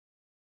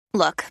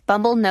Look,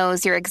 Bumble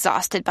knows you're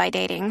exhausted by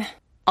dating.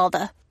 All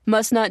the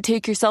must not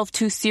take yourself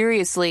too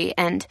seriously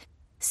and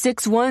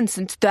 6'1"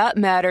 since that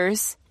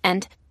matters.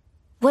 And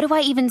what do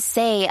I even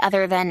say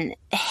other than,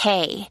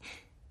 hey?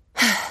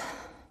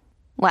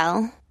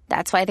 Well,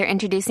 that's why they're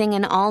introducing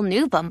an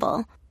all-new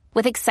Bumble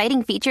with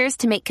exciting features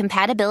to make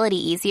compatibility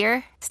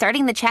easier,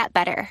 starting the chat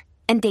better,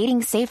 and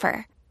dating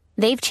safer.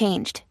 They've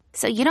changed,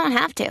 so you don't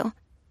have to.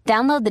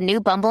 Download the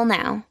new Bumble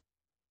now.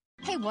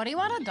 Hey, what do you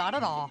want to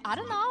da-da-da? I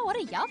don't know. What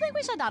do y'all think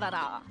we should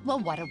da-da-da?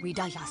 Well, what did we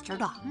da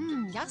yesterday?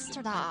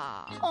 Yesterday.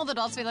 All the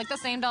dolls feel like the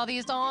same doll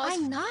these days. I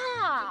know.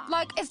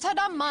 Like, is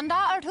today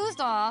Monday or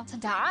Tuesday?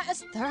 Today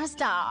is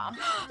Thursday. Oh,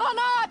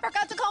 no, I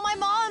forgot to call my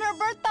mom on her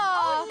birthday.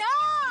 Oh,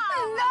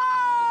 no.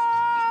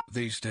 No!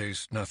 These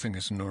days, nothing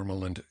is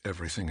normal and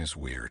everything is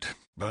weird.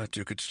 But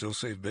you could still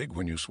save big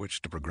when you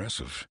switch to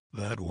Progressive.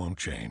 That won't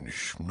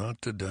change.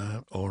 Not today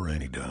or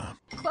any day.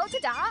 Quote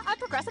today at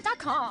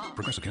Progressive.com.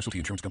 Progressive Casualty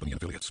Insurance Company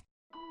and Affiliates.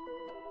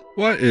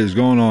 What is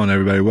going on,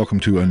 everybody? Welcome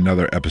to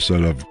another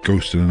episode of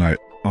Ghost of the Night,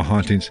 a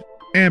hauntings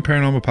and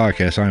paranormal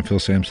podcast. I'm Phil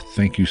Sams.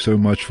 Thank you so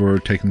much for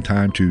taking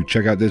time to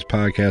check out this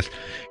podcast.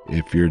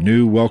 If you're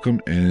new,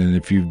 welcome. And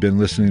if you've been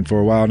listening for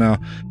a while now,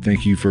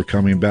 thank you for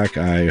coming back.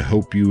 I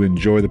hope you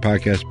enjoy the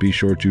podcast. Be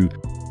sure to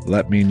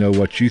let me know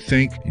what you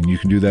think, and you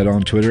can do that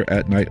on Twitter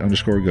at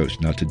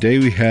 @night_ghost. Now, today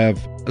we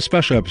have a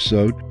special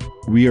episode.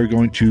 We are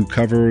going to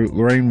cover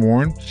Lorraine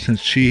Warren since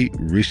she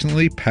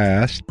recently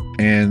passed,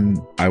 and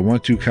I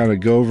want to kind of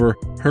go over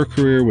her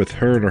career with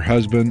her and her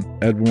husband,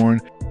 Ed Warren,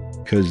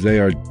 because they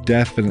are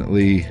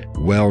definitely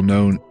well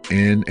known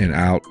in and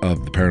out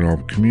of the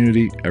paranormal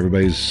community.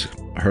 Everybody's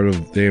heard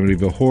of the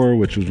Amityville Horror,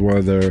 which was one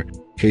of their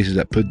cases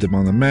that put them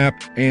on the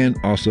map, and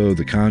also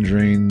the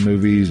Conjuring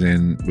movies,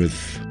 and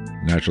with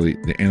naturally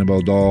the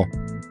Annabelle doll.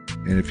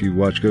 And if you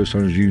watch Ghost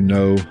Hunters, you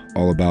know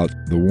all about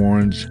the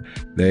Warrens.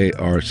 They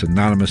are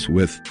synonymous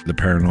with the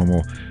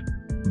paranormal.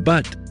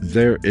 But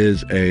there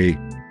is a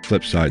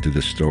flip side to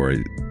this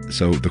story.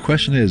 So the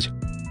question is,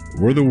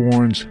 were the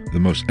Warrens the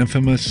most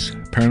infamous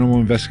paranormal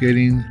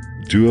investigating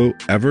duo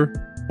ever?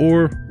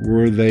 Or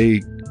were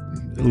they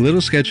a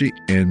little sketchy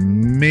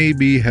and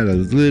maybe had a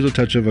little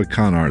touch of a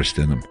con artist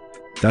in them?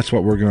 That's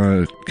what we're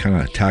going to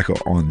kind of tackle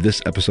on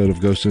this episode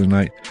of Ghost of the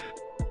Night.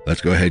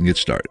 Let's go ahead and get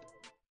started.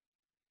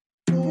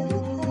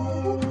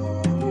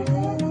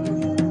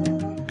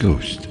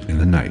 Ghost in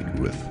the Night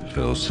with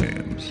Phil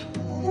Sams.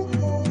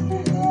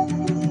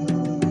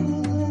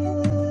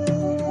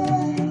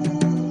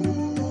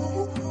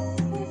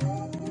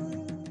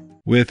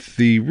 With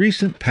the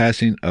recent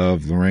passing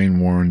of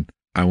Lorraine Warren,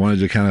 I wanted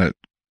to kind of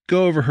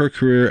go over her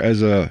career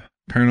as a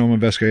paranormal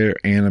investigator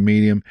and a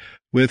medium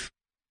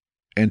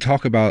and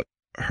talk about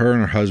her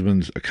and her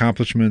husband's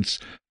accomplishments,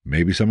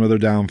 maybe some of their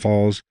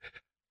downfalls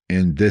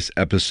in this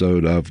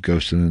episode of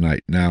Ghost in the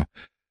Night. Now,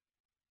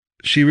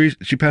 she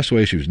passed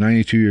away. She was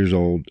 92 years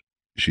old.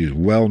 She's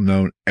well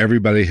known.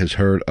 Everybody has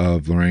heard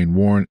of Lorraine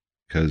Warren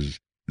because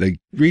they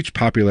reached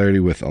popularity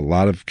with a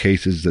lot of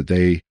cases that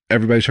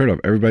everybody's heard of.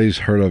 Everybody's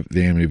heard of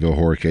the Amityville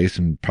Horror case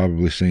and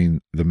probably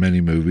seen the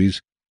many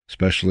movies,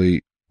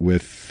 especially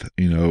with,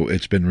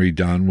 it's been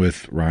redone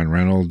with Ryan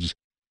Reynolds.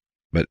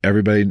 But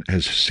everybody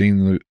has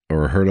seen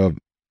or heard of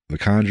The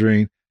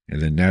Conjuring,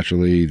 and then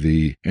naturally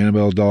the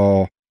Annabelle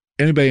doll.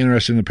 Anybody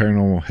interested in the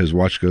paranormal has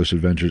watched Ghost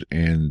Adventures,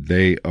 and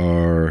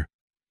they're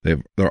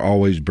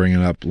always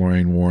bringing up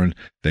Lorraine Warren.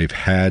 They've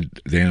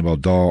had the Annabelle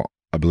doll,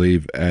 I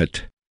believe,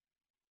 at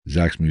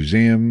Zach's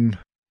museum.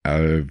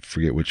 I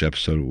forget which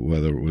episode,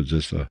 whether it was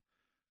just an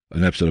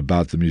episode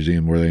about the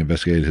museum where they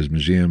investigated his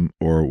museum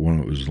or one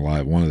of the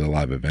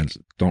live events.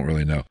 Don't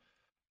really know.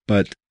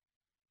 But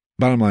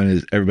bottom line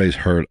is everybody's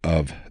heard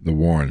of the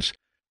Warrens.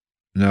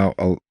 Now,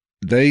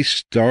 they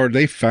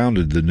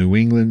founded the New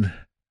England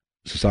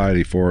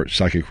Society for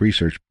Psychic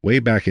Research way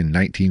back in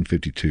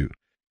 1952.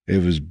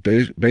 It was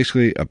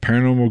basically a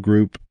paranormal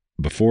group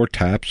before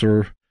TAPS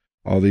or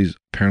all these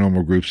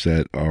paranormal groups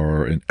that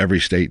are in every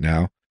state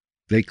now.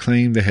 They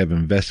claim they have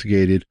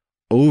investigated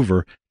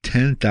over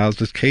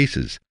 10,000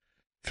 cases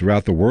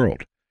throughout the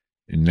world.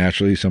 And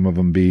naturally, some of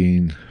them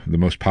being the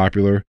most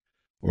popular,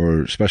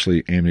 or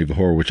especially Amityville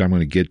Horror, which I'm going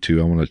to get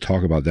to. I want to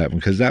talk about that one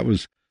because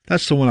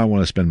that's the one I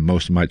want to spend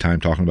most of my time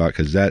talking about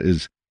because that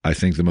is, I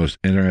think, the most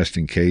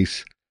interesting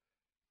case.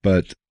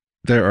 But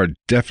there's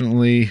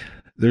definitely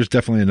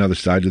another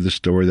side to the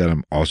story that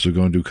I'm also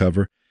going to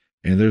cover.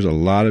 And there's a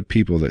lot of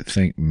people that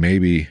think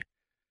maybe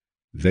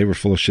they were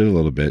full of shit a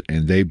little bit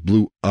and they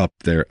blew up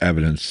their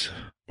evidence,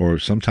 or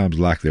sometimes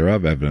lack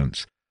thereof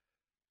evidence,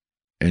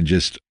 and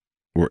just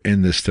were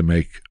in this to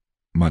make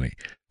money.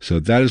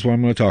 So that is what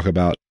I'm going to talk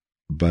about.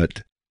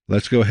 But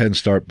let's go ahead and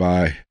start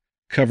by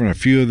covering a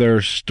few of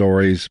their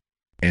stories,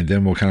 and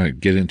then we'll kind of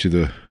get into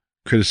the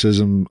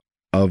criticism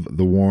of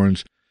the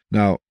Warrens.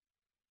 Now,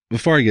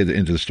 before I get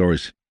into the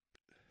stories,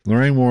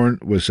 Lorraine Warren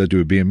was said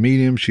to be a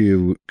medium.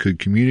 She could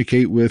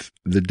communicate with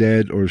the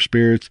dead or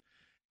spirits,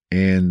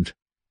 and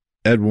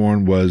Ed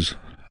Warren was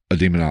a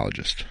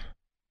demonologist.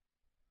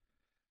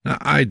 Now,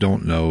 I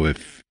don't know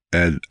if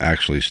Ed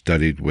actually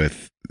studied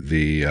with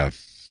the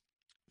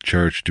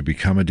church to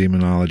become a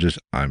demonologist.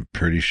 I'm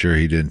pretty sure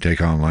he didn't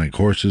take online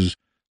courses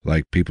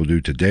like people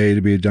do today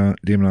to be a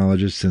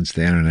demonologist, since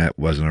the internet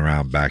wasn't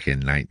around back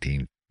in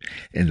the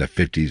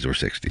 50s or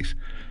 60s.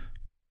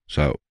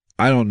 So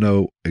I don't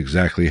know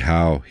exactly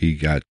how he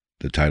got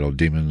the title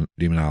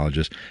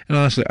demonologist, and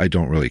honestly, I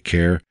don't really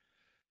care.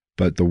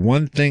 But the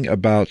one thing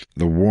about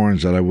the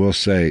Warrens that I will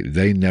say,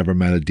 they never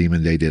met a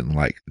demon they didn't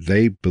like.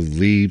 They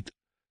believed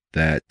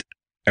that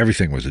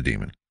everything was a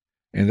demon,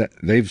 and that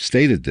they've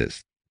stated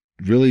this.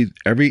 Really,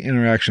 every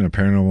interaction a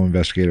paranormal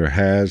investigator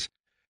has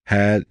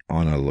had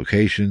on a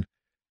location,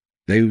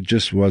 they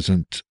just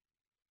wasn't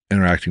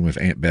interacting with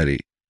Aunt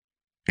Betty.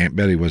 Aunt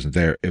Betty wasn't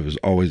there. It was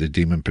always a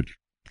demon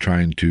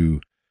trying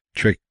to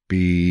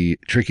be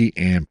tricky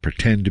and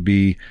pretend to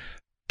be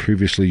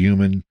previously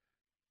human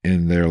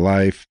in their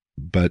life,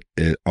 but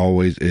it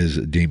always is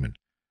a demon.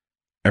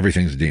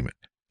 Everything's a demon.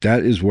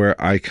 That is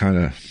where I kind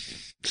of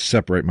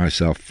separate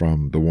myself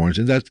from the Warrens,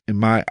 and that's, in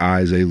my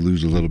eyes, they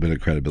lose a little bit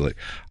of credibility.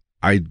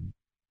 I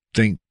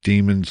think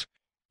demons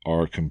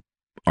are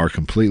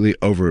completely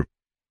over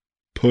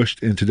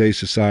pushed in today's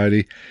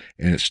society,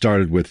 and it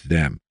started with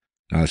them.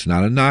 Now, it's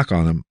not a knock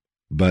on them,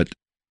 but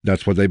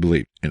that's what they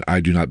believe, and I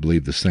do not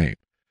believe the same.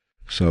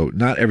 So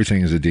not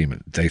everything is a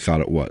demon. They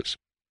thought it was.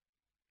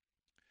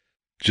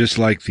 Just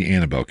like the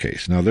Annabelle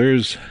case. Now,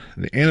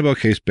 the Annabelle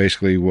case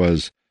basically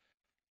was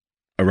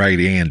a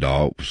Raggedy Ann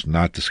doll. It was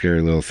not the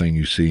scary little thing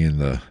you see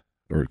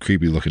or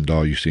creepy looking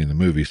doll you see in the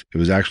movies. It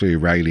was actually a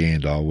Raggedy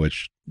Ann doll,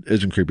 which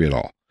isn't creepy at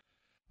all.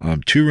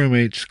 Two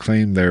roommates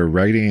claimed their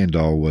Raggedy Ann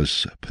doll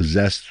was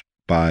possessed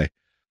by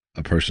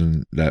a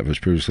person that was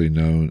previously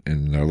known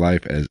in their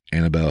life as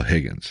Annabelle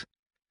Higgins.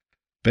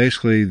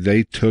 Basically,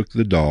 they took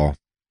the doll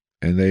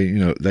and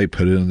they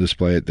put it on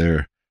display at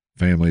their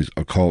family's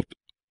occult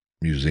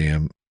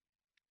museum.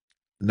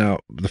 Now,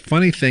 the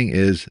funny thing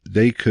is,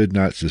 they could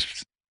not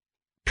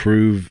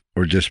prove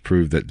or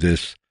disprove that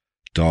this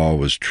doll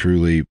was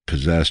truly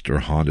possessed or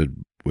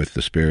haunted with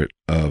the spirit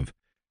of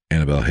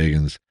Annabelle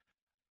Higgins.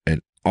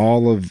 And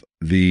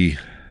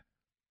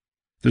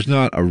there's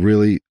not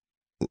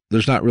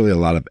really a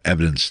lot of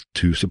evidence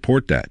to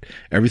support that.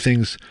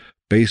 Everything's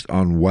based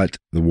on what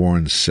the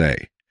Warrens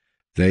say.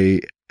 They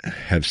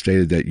have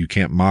stated that you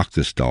can't mock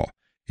this doll.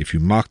 If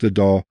you mock the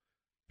doll,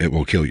 it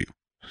will kill you.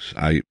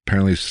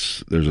 Apparently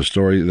there's a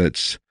story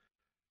that's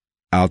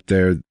out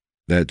there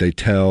that they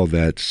tell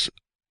that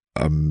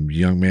a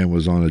young man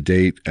was on a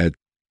date at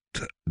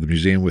the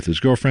museum with his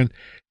girlfriend,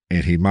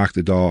 and he mocked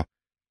the doll.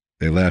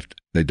 They left.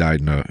 They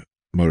died in a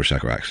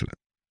motorcycle accident.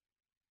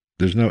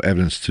 There's no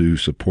evidence to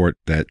support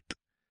that,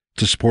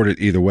 to support it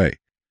either way.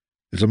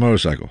 It's a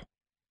motorcycle.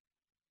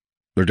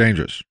 They're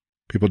dangerous.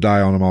 People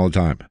die on them all the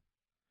time.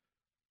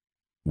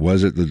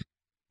 Was it the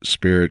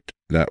spirit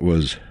that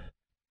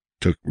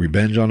took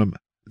revenge on them?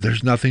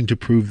 There's nothing to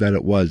prove that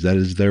it was. That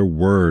is their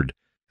word.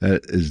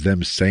 That is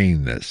them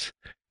saying this.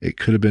 It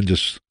could have been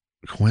just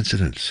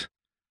coincidence.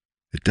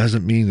 It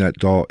doesn't mean that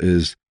doll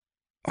is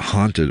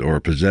haunted or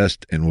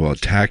possessed and will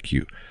attack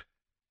you.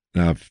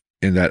 Now,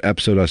 in that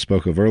episode I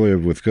spoke of earlier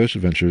with Ghost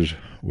Adventures,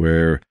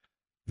 where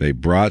they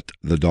brought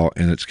the doll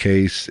in its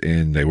case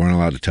and they weren't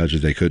allowed to touch it,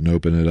 they couldn't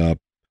open it up,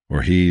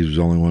 or he was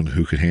the only one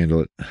who could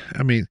handle it.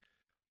 I mean,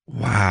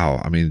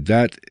 wow. I mean,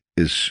 that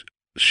is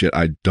shit.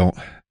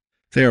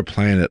 They are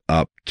playing it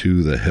up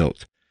to the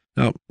hilt.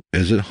 Now,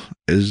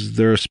 is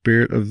there a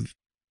spirit of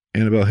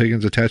Annabelle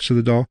Higgins attached to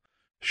the doll?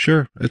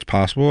 Sure, it's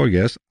possible, I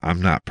guess.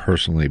 I'm not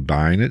personally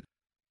buying it,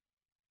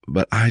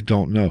 but I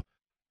don't know.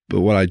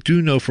 But what I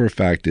do know for a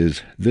fact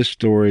is this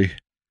story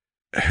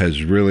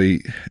has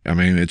really,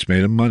 it's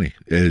made them money.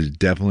 It has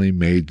definitely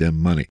made them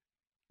money.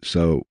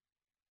 So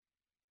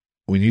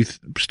when you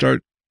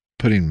start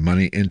putting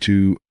money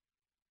into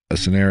a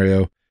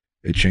scenario,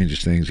 it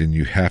changes things, and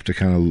you have to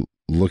kind of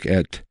look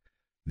at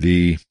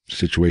the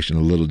situation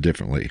a little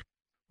differently.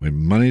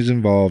 When money's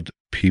involved,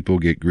 people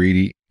get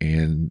greedy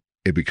and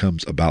it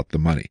becomes about the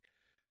money.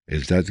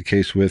 Is that the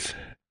case with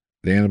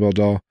the Annabelle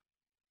doll?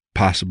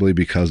 Possibly,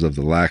 because of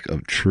the lack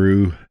of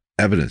true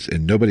evidence,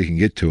 and nobody can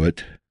get to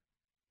it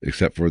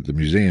except for the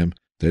museum.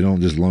 They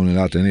don't just loan it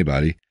out to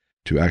anybody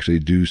to actually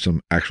do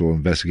some actual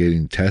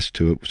investigating tests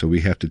to it. So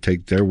we have to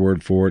take their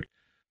word for it,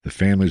 the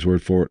family's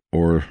word for it,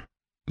 or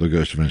the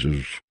Ghost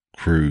Adventures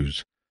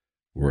crew's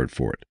word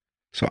for it.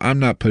 So I'm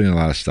not putting a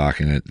lot of stock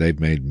in it. They've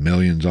made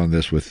millions on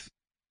this with,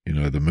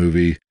 the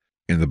movie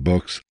and the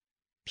books.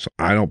 So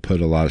I don't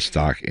put a lot of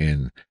stock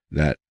in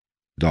that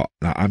doll.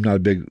 Now, I'm not a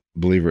big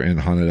believer in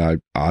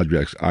haunted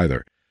objects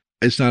either.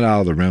 It's not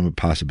out of the realm of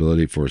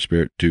possibility for a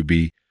spirit to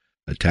be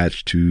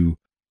attached to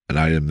an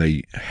item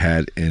they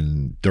had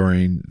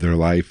during their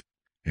life,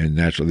 and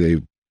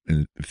naturally,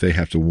 if they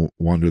have to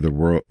wander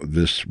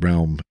this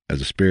realm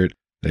as a spirit,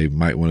 they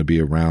might want to be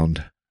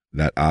around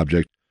that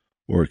object,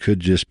 or it could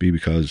just be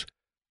because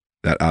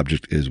that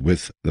object is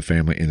with the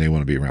family and they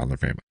want to be around their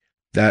family.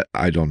 That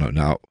I don't know.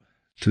 Now,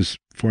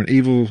 for an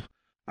evil,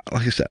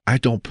 like I said, I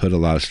don't put a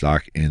lot of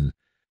stock in.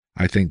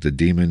 I think the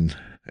demon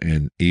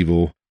and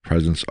evil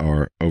presence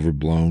are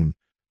overblown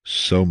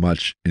so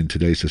much in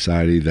today's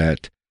society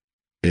that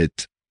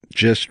it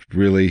just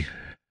really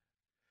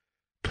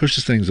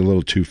pushes things a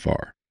little too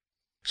far.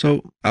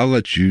 So I'll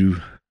let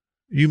you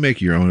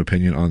make your own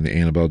opinion on the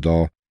Annabelle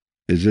doll.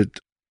 Is it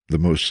the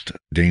most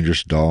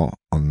dangerous doll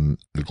on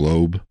the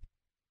globe?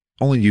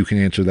 Only you can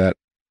answer that.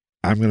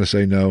 I'm going to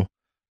say no.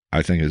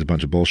 I think it's a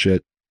bunch of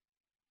bullshit,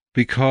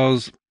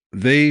 because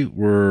they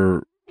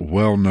were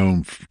well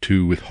known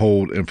to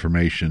withhold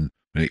information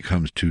when it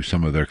comes to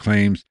some of their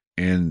claims,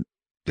 and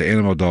the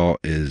Annabelle doll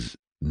is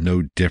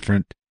no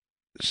different.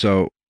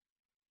 So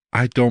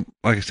like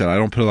I said, I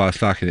don't put a lot of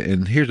stock in it,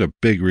 and here's a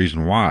big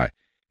reason why.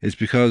 It's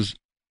because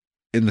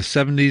in the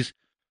 70s,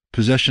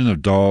 possession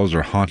of dolls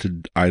or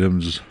haunted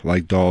items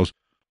like dolls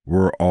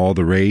were all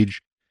the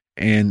rage.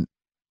 And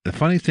the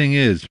funny thing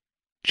is,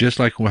 just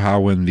like how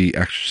when the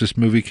Exorcist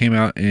movie came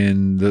out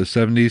in the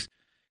 70s,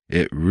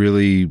 it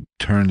really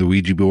turned the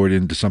Ouija board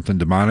into something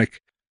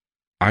demonic.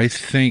 I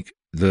think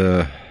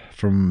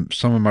from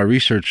some of my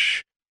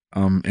research,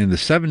 in the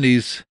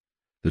 70s,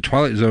 the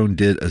Twilight Zone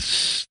did a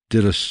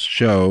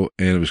show,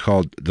 and it was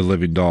called The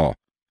Living Doll,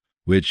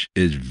 which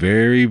is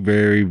very,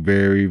 very,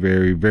 very,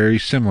 very, very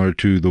similar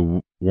to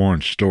the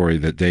Warren story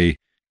that they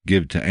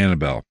give to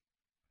Annabelle.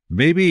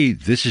 Maybe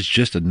this is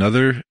just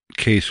another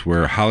case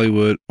where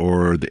Hollywood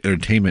or the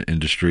entertainment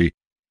industry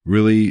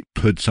really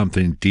put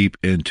something deep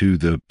into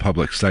the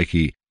public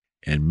psyche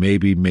and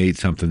maybe made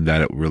something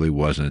that it really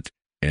wasn't,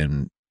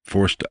 and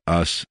forced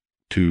us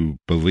to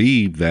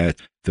believe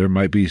that there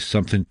might be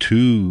something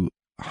to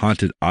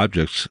haunted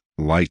objects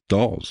like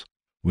dolls,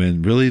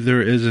 when really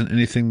there isn't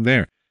anything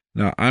there.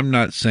 Now, I'm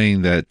not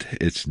saying that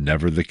it's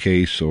never the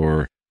case,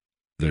 or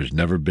there's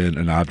never been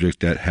an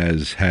object that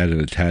has had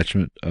an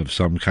attachment of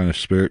some kind of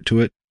spirit to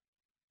it.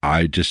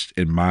 I just,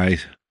 in my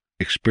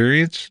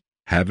experience,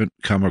 haven't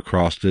come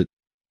across it,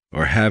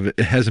 or it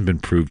hasn't been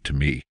proved to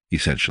me,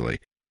 essentially.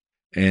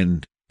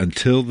 And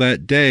until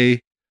that day,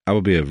 I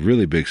will be a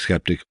really big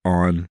skeptic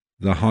on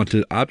the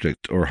haunted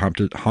object or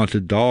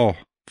haunted doll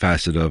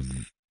facet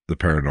of the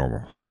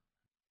paranormal.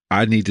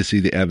 I need to see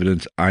the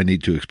evidence. I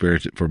need to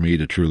experience it for me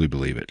to truly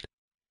believe it.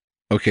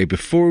 Okay,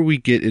 before we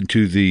get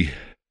into the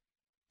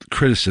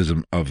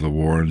criticism of the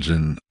Warrens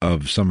and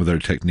of some of their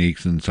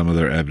techniques and some of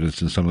their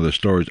evidence and some of their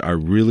stories, I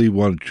really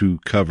wanted to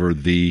cover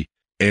the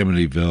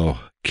Amityville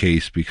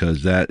case,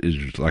 because that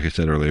is, like I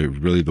said earlier,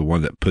 really the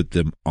one that put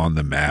them on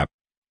the map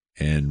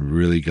and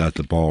really got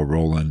the ball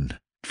rolling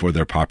for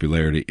their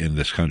popularity in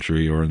this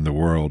country or in the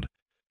world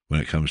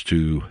when it comes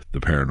to the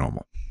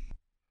paranormal.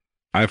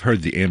 I've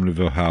heard the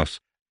Amityville house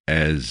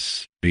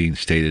as being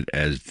stated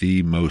as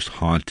the most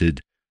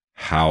haunted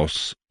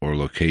house or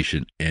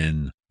location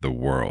in the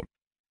world.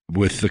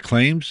 With the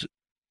claims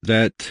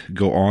that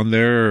go on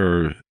there,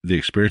 or the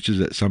experiences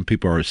that some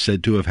people are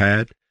said to have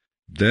had,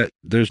 that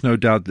there's no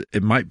doubt that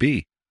it might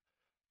be.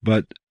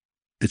 But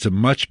it's a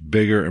much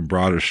bigger and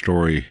broader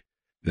story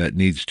that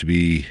needs to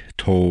be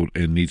told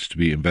and needs to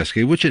be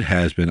investigated, which it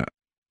has been.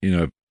 You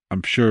know,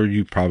 I'm sure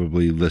you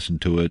probably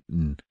listened to it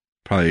and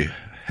probably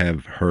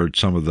have heard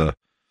some of the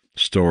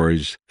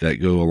stories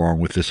that go along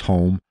with this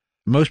home.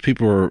 Most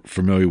people are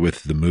familiar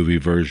with the movie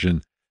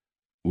version,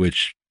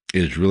 which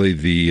is really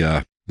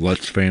the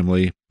Lutz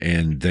family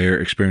and their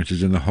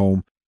experiences in the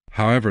home.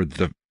 However,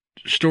 the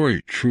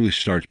story truly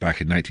starts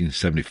back in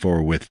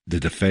 1974 with the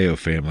DeFeo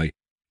family.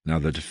 Now,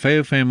 the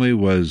DeFeo family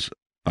was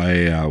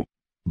a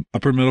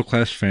upper middle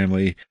class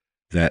family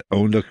that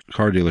owned a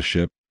car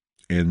dealership,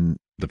 and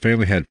the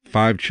family had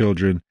 5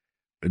 children,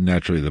 and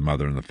naturally the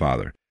mother and the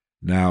father.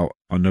 Now,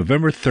 on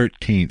November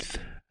 13th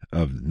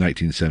of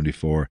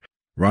 1974,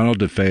 Ronald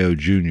DeFeo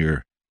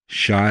Jr.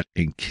 shot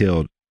and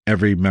killed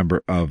every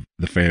member of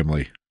the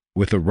family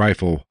with a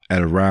rifle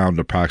at around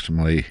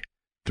approximately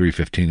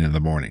 3:15 in the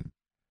morning.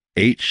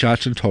 8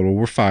 shots in total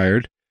were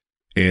fired,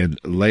 and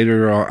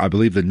later on, I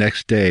believe the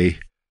next day,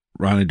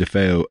 Ronnie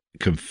DeFeo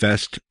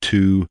confessed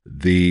to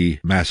the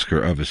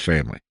massacre of his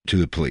family to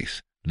the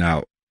police.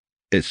 Now,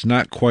 it's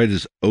not quite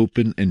as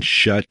open and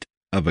shut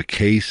of a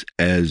case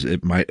as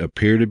it might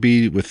appear to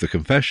be with the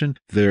confession.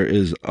 There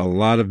is a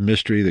lot of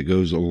mystery that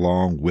goes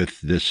along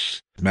with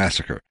this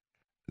massacre.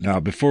 Now,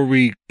 before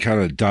we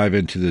kind of dive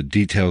into the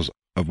details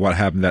of what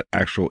happened that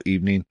actual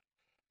evening,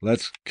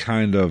 let's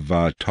kind of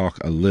talk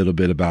a little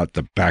bit about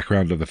the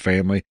background of the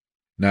family.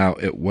 Now,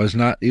 it was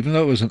not, even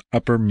though it was an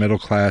upper middle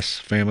class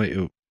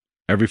family,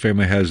 every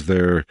family has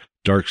their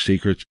dark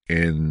secrets,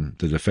 and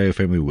the DeFeo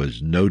family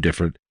was no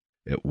different.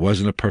 It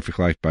wasn't a perfect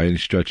life by any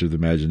stretch of the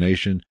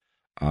imagination.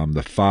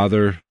 The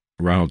father,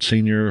 Ronald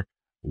Sr.,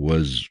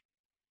 was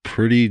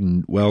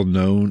pretty well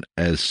known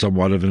as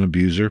somewhat of an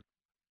abuser.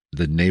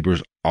 The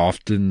neighbors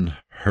often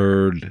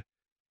heard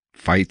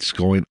fights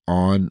going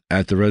on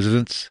at the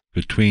residence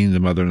between the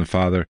mother and the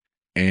father.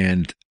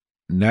 And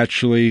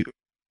naturally,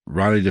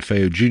 Ronnie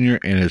DeFeo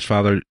Jr. and his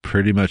father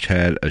pretty much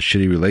had a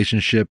shitty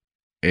relationship,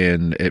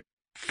 and it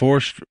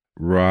forced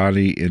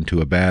Ronnie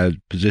into a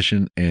bad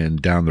position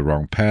and down the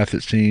wrong path,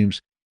 it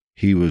seems.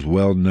 He was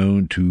well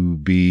known to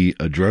be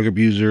a drug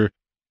abuser.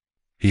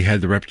 He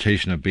had the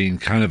reputation of being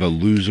kind of a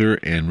loser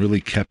and really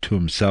kept to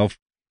himself.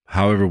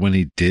 However, when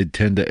he did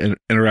tend to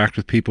interact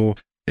with people,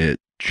 it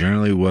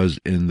generally was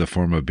in the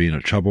form of being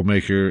a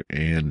troublemaker,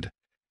 and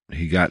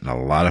he got in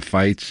a lot of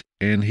fights,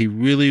 and he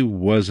really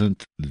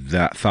wasn't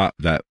thought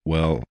that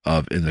well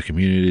of in the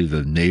community.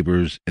 The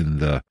neighbors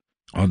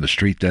on the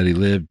street that he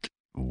lived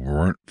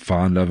weren't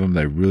fond of him.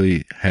 They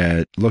really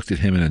had looked at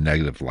him in a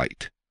negative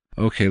light.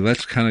 Okay,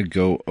 let's kind of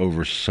go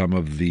over some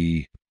of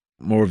the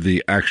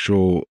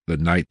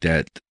night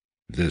that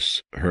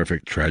this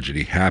horrific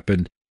tragedy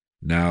happened.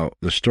 Now,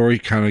 the story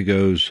kind of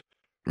goes,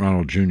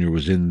 Ronald Jr.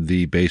 was in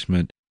the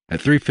basement. At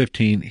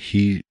 3:15,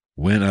 he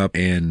went up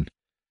and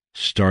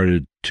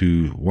started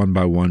to one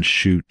by one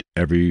shoot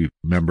every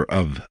member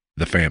of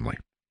the family.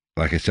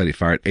 Like I said, he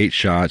fired 8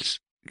 shots,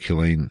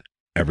 killing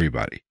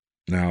everybody.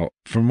 Now,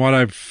 from what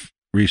I've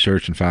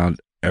researched and found,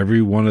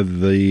 every one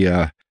of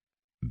the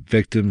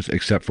victims,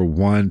 except for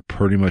one,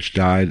 pretty much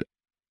died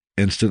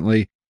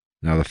instantly.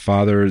 Now, the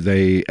father,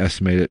 they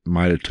estimate it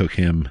might have took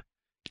him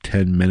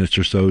 10 minutes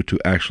or so to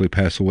actually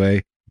pass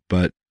away,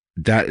 but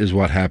that is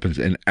what happens.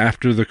 And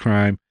after the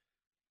crime,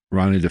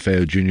 Ronnie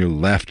DeFeo Jr.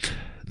 left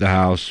the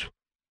house,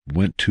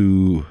 went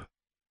to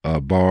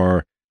a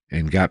bar,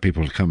 and got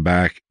people to come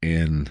back,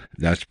 and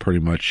that's pretty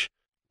much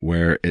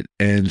where it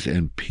ends,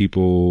 and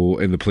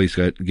the police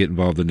get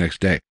involved the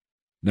next day.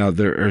 Now,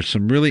 there are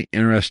some really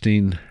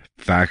interesting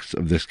facts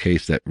of this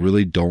case that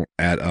really don't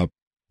add up,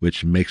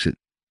 which makes it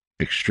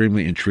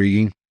extremely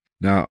intriguing.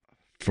 Now,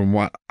 from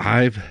what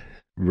I've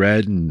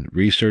read and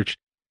researched,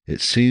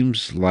 it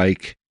seems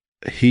like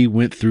he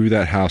went through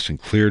that house and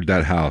cleared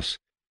that house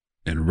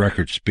in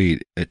record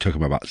speed. It took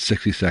him about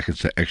 60 seconds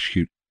to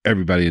execute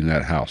everybody in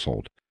that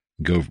household,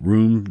 go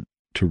room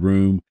to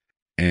room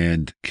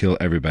and kill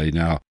everybody.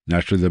 Now,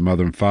 naturally, the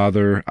mother and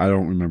father, I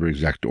don't remember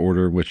exact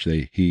order in which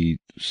he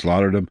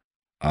slaughtered them.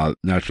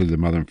 Naturally, the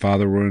mother and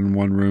father were in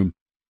one room.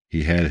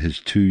 He had his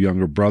 2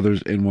 younger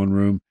brothers in one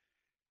room,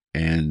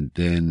 and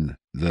then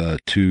the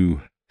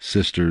 2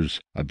 sisters,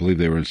 I believe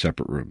they were in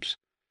separate rooms.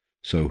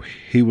 So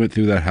he went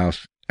through that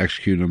house,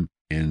 executed them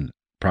in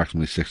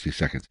approximately 60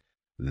 seconds.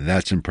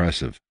 That's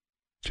impressive.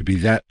 To be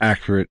that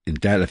accurate and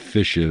that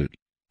efficient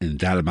in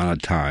that amount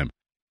of time,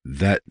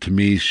 that to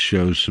me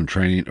shows some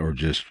training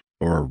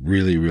or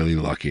really, really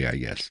lucky, I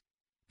guess.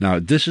 Now,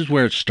 this is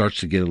where it starts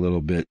to get a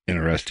little bit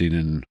interesting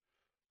and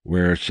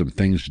where some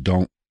things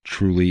don't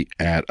truly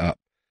add up.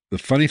 The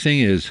funny thing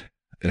is,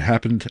 it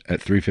happened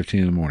at 3:15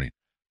 in the morning.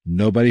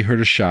 Nobody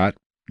heard a shot.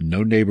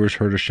 No neighbors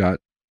heard a shot.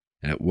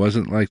 And it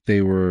wasn't like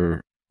they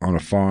were on a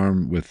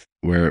farm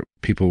where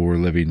people were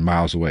living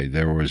miles away.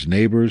 There was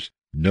neighbors.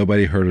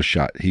 Nobody heard a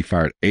shot. He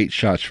fired 8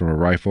 shots from a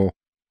rifle,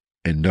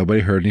 and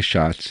nobody heard any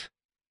shots.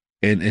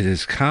 And it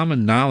is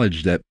common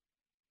knowledge that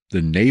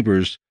the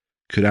neighbors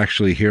could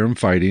actually hear him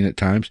fighting at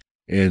times.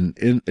 And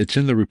it's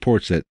in the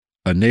reports that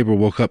a neighbor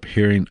woke up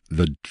hearing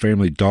the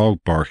family dog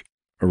bark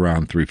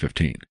around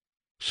 3:15.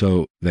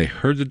 So they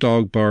heard the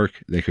dog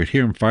bark. They could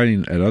hear him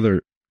fighting at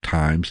other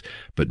times,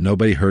 but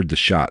nobody heard the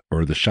shot,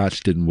 or the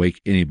shots didn't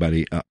wake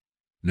anybody up.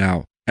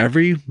 Now,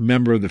 every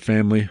member of the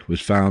family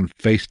was found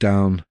face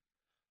down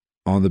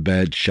on the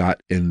bed,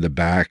 shot in the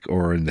back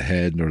or in the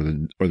head or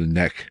the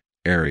neck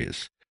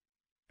areas.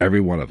 Every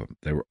one of them.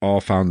 They were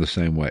all found the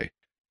same way.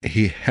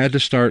 He had to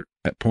start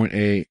at point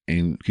A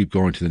and keep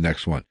going to the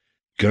next one.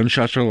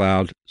 Gunshots are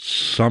loud.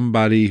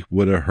 Somebody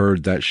would have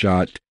heard that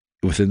shot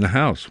within the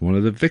house. One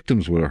of the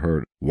victims would have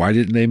heard. Why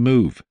didn't they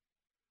move?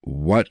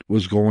 What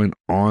was going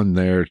on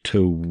there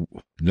till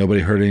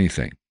nobody heard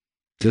anything?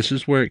 This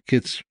is where it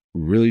gets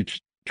really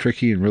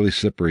tricky and really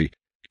slippery,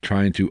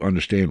 trying to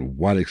understand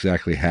what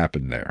exactly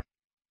happened there.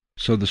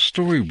 So the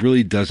story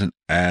really doesn't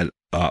add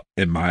up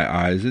in my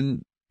eyes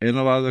and in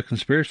a lot of the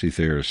conspiracy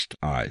theorists'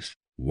 eyes.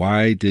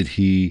 Why did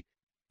he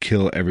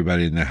kill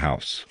everybody in the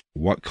house?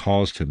 What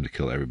caused him to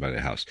kill everybody in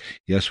the house?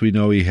 Yes, we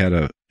know he had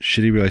a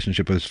shitty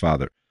relationship with his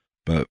father,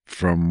 but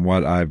from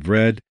what I've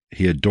read,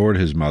 he adored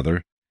his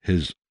mother.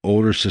 His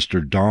older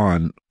sister,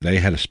 Dawn, they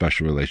had a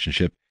special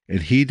relationship,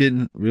 and he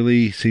didn't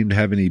really seem to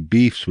have any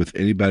beefs with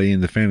anybody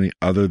in the family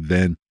other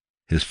than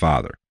his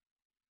father.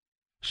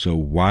 So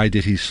why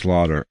did he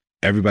slaughter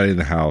everybody in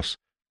the house?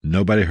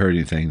 Nobody heard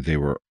anything. They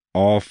were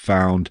all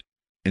found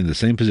in the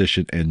same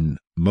position, and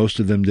most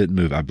of them didn't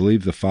move. I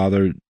believe the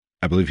father,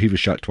 he was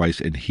shot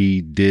twice, and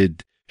he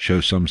did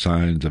show some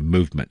signs of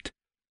movement.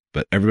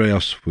 But everybody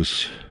else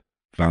was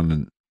found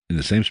in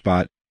the same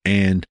spot,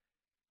 and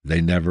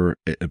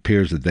it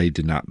appears that they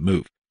did not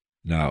move.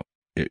 Now,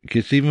 it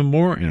gets even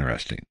more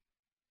interesting.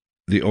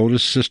 The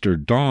oldest sister,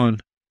 Dawn,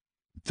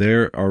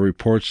 there are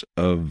reports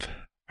of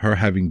her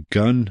having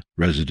gunpowder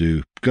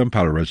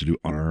residue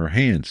on her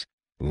hands,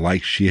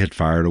 like she had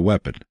fired a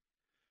weapon.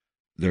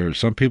 There are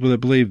some people that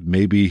believe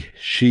maybe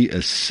she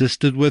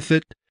assisted with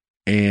it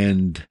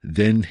and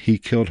then he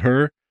killed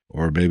her,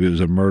 or maybe it was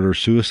a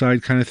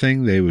murder-suicide kind of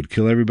thing. They would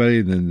kill everybody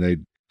and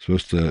then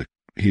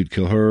he'd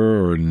kill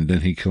her, and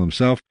then he'd kill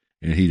himself,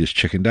 and he just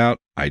chickened out.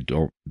 I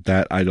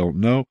don't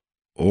know.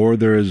 Or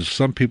there is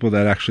some people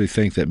that actually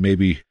think that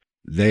maybe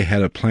they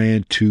had a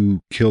plan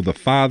to kill the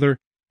father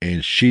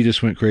and she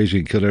just went crazy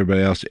and killed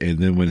everybody else. And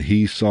then when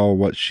he saw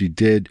what she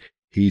did,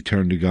 he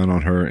turned the gun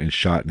on her and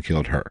shot and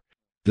killed her.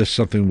 This is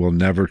something we'll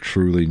never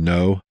truly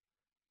know,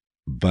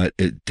 but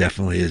it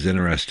definitely is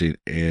interesting.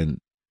 And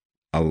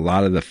a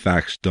lot of the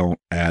facts don't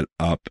add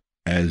up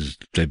as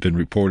they've been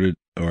reported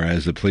or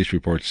as the police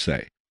reports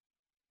say.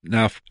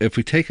 Now, if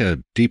we take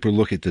a deeper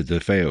look at the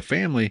DeFeo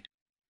family,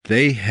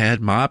 they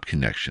had mob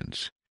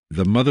connections.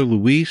 The mother,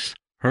 Louise,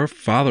 her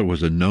father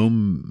was a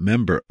known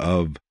member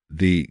of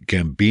the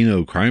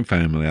Gambino crime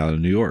family out of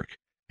New York.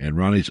 And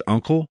Ronnie's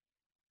uncle,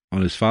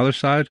 on his father's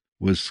side,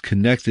 was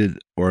connected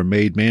or a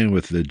made man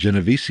with the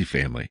Genovese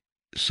family.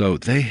 So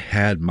they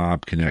had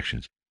mob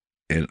connections.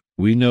 And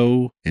we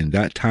know in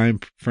that time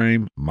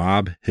frame,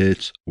 mob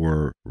hits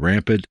were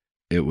rampant.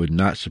 It would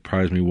not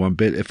surprise me one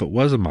bit if it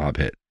was a mob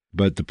hit.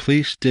 But the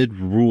police did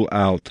rule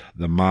out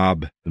the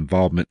mob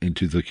involvement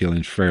into the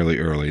killings fairly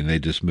early, and they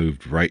just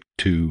moved right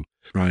to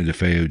Ronnie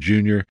DeFeo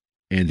Jr.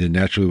 And then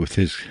naturally with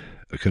his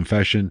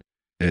confession,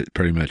 it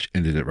pretty much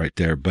ended it right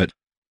there. But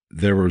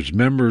there was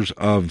members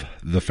of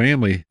the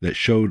family that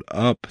showed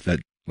up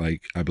that,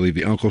 like, I believe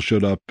the uncle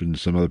showed up and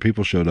some other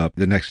people showed up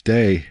the next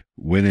day,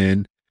 went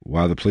in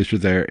while the police were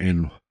there.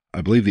 And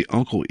I believe the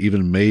uncle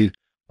even made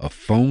a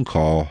phone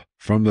call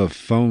from the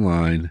phone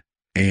line,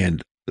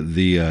 and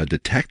the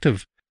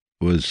detective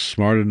was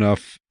smart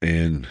enough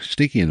and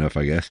sneaky enough,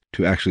 I guess,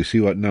 to actually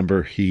see what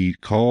number he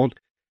called,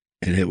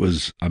 and it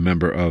was a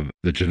member of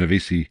the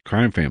Genovese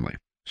crime family.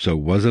 So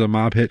was it a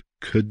mob hit?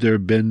 Could there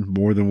have been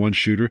more than one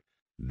shooter?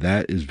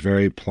 That is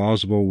very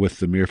plausible with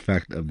the mere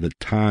fact of the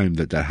time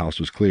that that house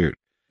was cleared.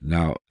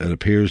 Now, it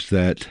appears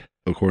that,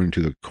 according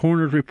to the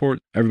coroner's report,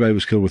 everybody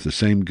was killed with the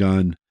same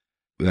gun.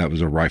 That was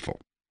a rifle.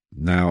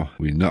 Now,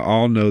 we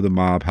all know the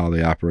mob, how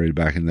they operated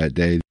back in that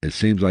day. It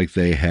seems like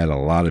they had a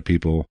lot of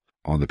people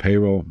on the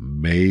payroll.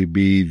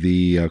 Maybe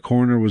the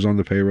coroner was on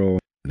the payroll.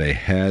 They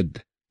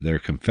had their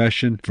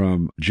confession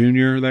from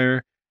Junior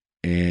there,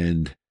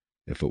 and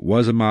if it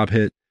was a mob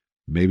hit,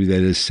 maybe they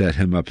just set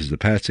him up as the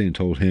patsy and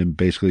told him,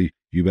 basically,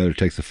 you better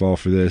take the fall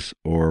for this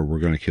or we're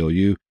going to kill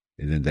you.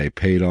 And then they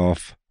paid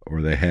off,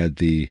 or they had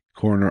the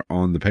coroner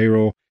on the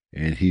payroll,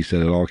 and he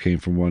said it all came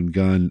from one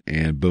gun,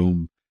 and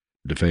boom,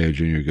 DeFeo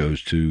Jr.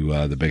 goes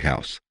to the big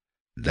house.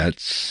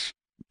 That's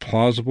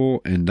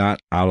plausible and not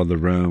out of the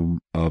realm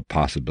of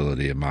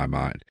possibility in my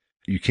mind.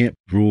 You can't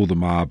rule the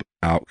mob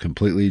out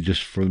completely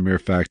just for the mere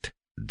fact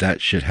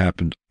that shit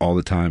happened all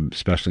the time,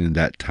 especially in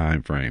that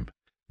time frame.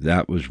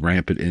 That was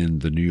rampant in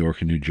the New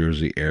York and New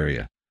Jersey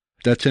area.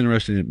 That's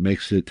interesting. It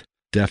makes it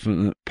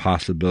definite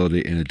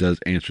possibility, and it does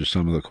answer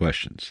some of the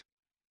questions.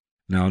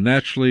 Now,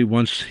 naturally,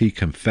 once he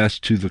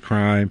confessed to the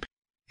crime,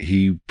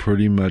 he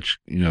pretty much,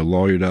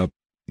 lawyered up,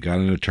 got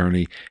an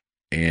attorney,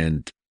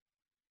 and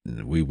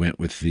we went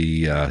with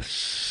the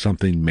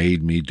something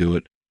made me do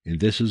it. And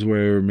this is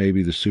where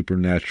maybe the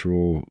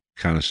supernatural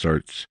kind of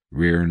starts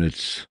rearing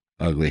its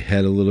ugly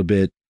head a little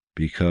bit,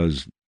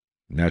 because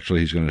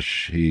naturally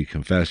he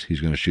confessed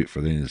he's going to shoot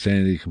for the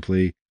insanity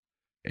plea,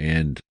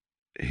 and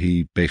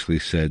he basically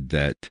said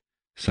that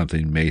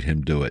something made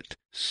him do it.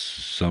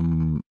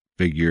 Some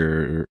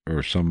figure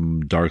or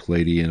some dark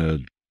lady in a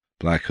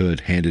black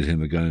hood handed him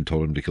the gun and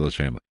told him to kill his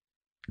family.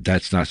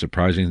 That's not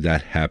surprising.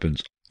 That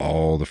happens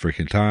all the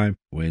freaking time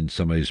when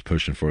somebody's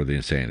pushing for the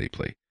insanity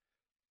plea.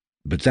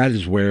 But that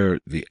is where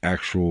the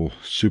actual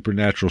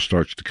supernatural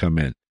starts to come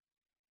in.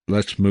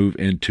 Let's move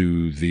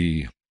into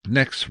the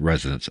next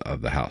residence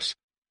of the house.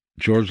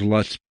 George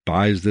Lutz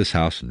buys this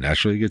house,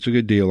 naturally gets a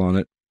good deal on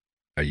it,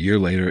 a year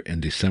later in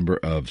December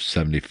of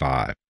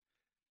 75.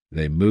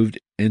 They moved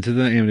into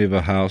the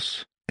Amityville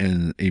house,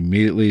 and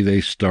immediately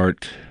they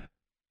start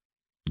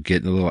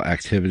getting a little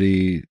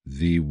activity.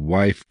 The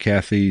wife,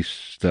 Kathy,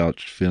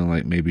 starts feeling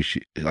like maybe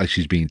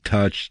she's being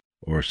touched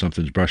or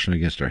something's brushing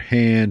against her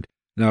hand.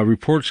 Now,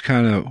 reports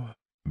kind of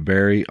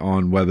vary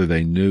on whether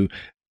they knew.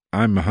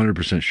 I'm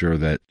 100% sure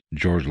that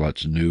George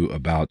Lutz knew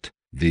about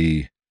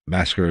the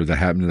massacre that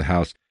happened in the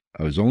house.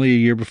 It was only a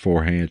year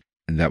beforehand,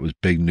 and that was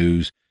big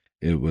news.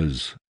 It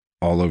was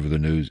all over the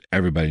news.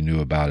 Everybody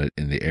knew about it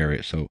in the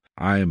area. So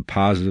I am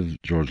positive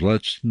George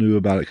Lutz knew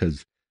about it,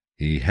 because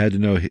he had to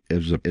know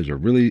it was a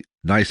really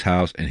nice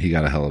house, and he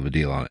got a hell of a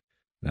deal on it.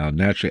 Now,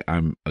 naturally,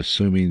 I'm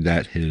assuming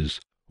that his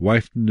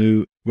wife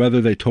knew.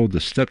 Whether they told the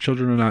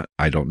stepchildren or not,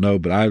 I don't know,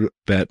 but I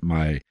bet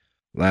my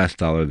last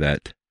dollar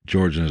that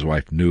George and his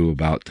wife knew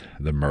about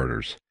the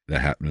murders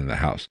that happened in the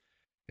house.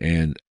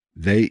 And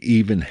they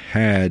even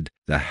had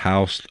the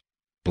house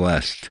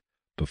blessed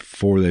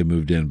before they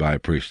moved in by a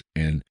priest.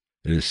 And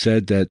it is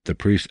said that the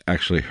priest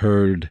actually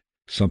heard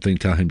something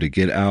tell him to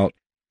get out,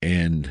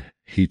 and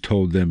he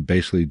told them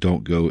basically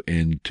don't go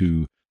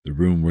into the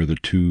room where the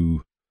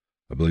two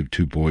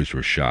boys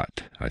were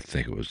shot. I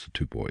think it was the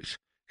two boys,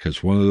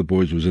 because one of the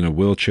boys was in a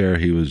wheelchair.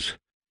 He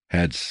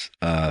had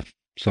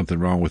something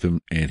wrong with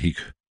him, and he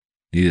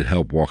needed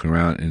help walking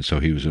around, and so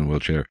he was in a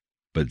wheelchair.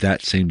 But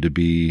that seemed to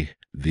be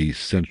the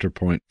center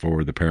point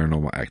for the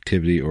paranormal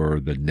activity or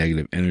the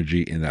negative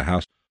energy in that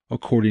house,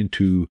 according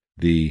to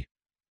the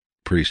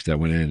priest that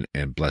went in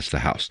and blessed the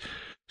house.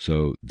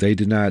 So they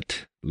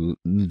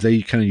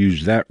kind of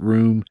used that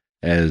room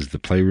as the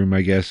playroom,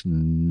 I guess.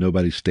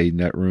 Nobody stayed in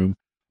that room.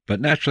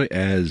 But naturally,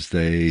 as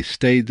they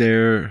stayed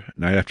there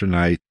night after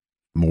night,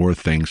 more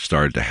things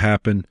started to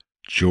happen.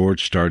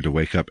 George started to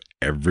wake up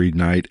every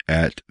night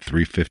at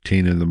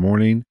 3:15 in the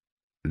morning.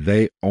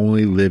 They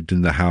only lived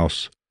in the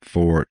house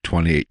for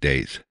 28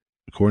 days.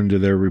 According to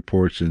their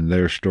reports and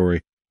their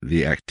story,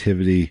 the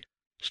activity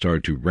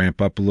started to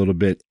ramp up a little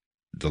bit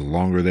the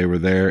longer they were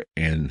there,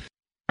 and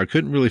I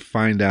couldn't really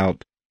find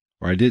out,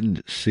 or I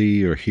didn't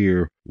see or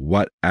hear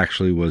what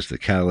actually was the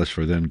catalyst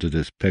for them to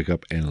just pick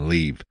up and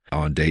leave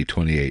on day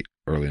 28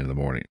 early in the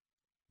morning.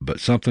 But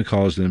something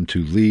caused them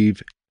to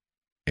leave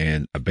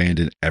and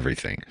abandon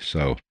everything.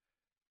 So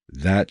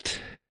that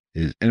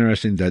is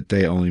interesting that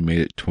they only made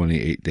it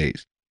 28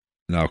 days.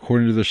 Now,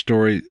 according to the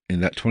story,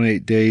 in that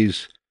 28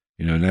 days,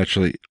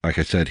 naturally, like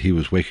I said, he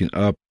was waking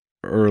up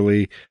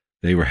early.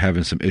 They were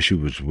having some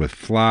issues with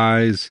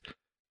flies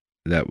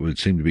that would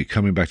seem to be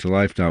coming back to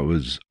life. Now, it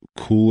was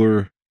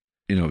cooler.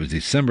 It was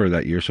December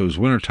that year, so it was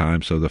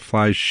wintertime, so the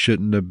flies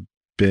shouldn't have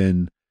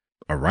been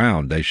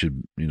around. They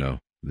shouldn't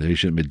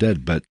be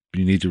dead. But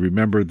you need to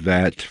remember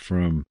that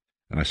and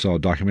I saw a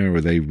documentary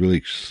where they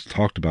really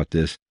talked about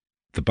this.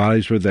 The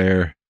bodies were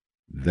there.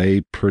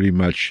 They pretty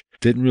much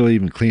didn't really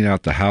even clean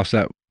out the house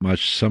that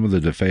much. Some of the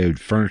DeFeo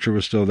furniture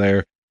was still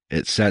there.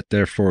 It sat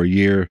there for a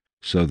year,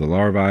 so the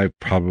larvae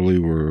probably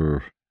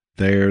were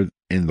there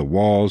in the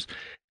walls,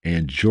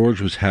 and George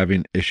was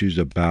having issues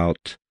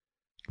about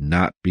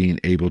not being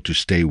able to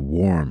stay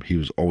warm. He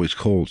was always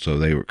cold, so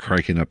they were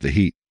cranking up the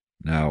heat.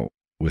 Now,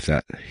 with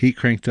that heat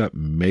cranked up,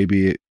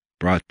 maybe it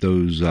brought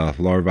those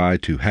larvae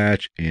to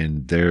hatch,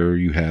 and there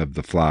you have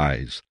the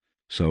flies.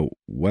 So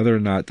whether or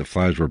not the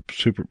flies were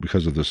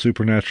because of the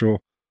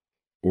supernatural,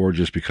 or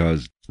just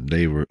because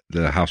they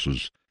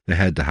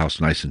had the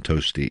house nice and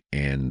toasty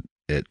and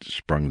it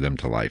sprung them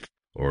to life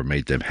or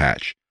made them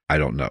hatch, I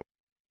don't know.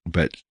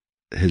 But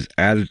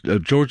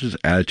George's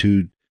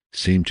attitude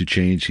seemed to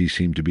change. He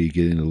seemed to be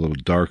getting a little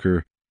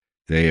darker.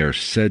 They are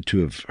said to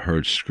have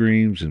heard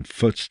screams and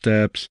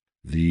footsteps.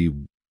 The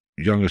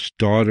youngest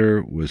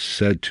daughter was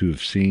said to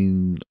have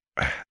seen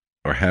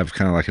or have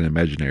kind of like an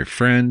imaginary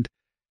friend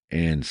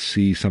and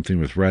see something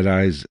with red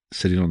eyes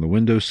sitting on the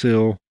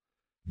windowsill.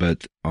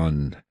 But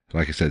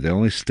like I said, they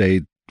only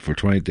stayed for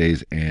 20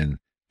 days, and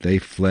they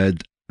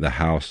fled the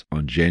house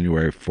on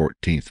January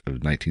 14th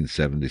of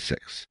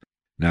 1976.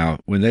 Now,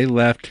 when they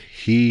left,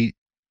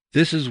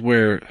 this is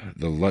where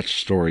the Lutz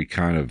story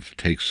kind of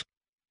takes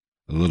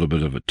a little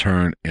bit of a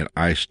turn, and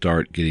I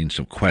start getting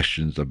some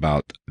questions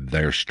about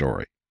their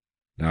story.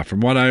 Now,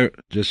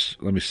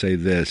 let me say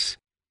this,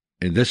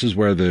 and this is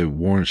where the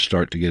Warrens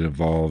start to get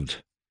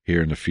involved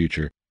here in the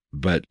future.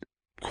 But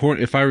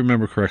if I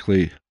remember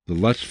correctly, the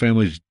Lutz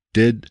families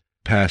did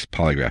pass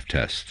polygraph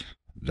tests.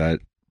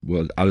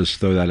 I'll just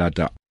throw that out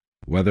there.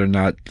 Whether or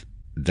not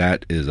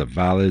that is a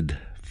valid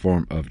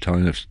form of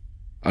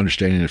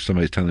understanding if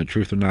somebody's telling the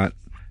truth or not,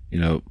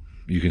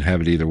 you can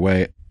have it either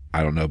way.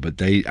 I don't know, but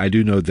I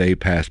do know they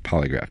passed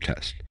polygraph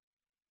tests.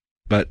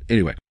 But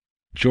anyway,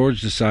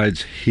 George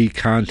decides he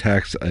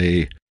contacts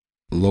a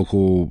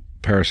local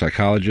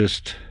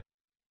parapsychologist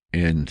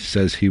and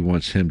says he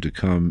wants him to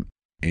come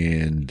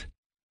and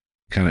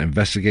kind of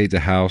investigate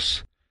the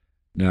house.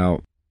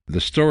 Now, the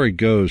story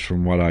goes,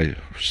 from what I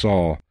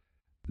saw,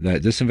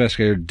 that this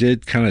investigator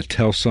did kind of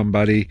tell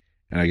somebody,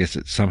 and I guess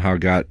it somehow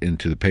got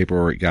into the paper,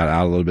 or it got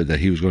out a little bit,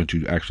 that he was going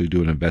to actually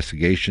do an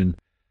investigation,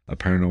 a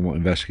paranormal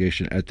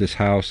investigation at this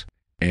house.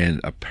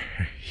 And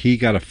he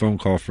got a phone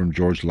call from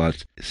George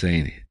Lutz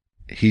saying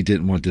he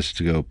didn't want this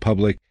to go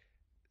public,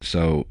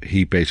 so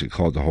he basically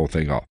called the whole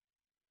thing off.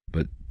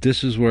 But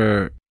this is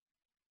where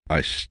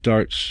I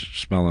start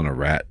smelling a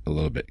rat a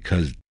little bit,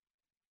 because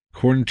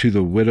according to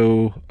the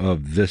widow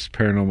of this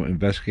paranormal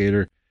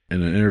investigator,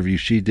 in an interview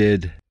she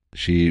did,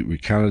 she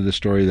recounted the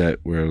story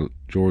where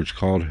George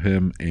called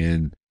him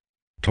and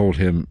told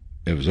him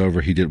it was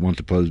over. He didn't want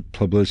the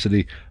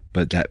publicity,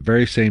 but that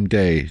very same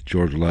day,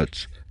 George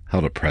Lutz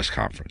held a press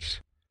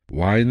conference.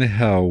 Why in the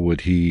hell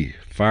would he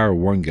fire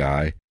one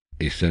guy,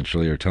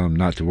 essentially, or tell him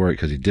not to worry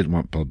because he didn't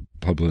want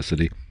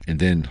publicity, and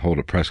then hold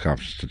a press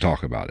conference to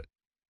talk about it?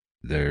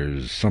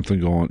 There's something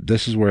going on.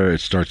 This is where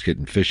it starts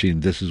getting fishy,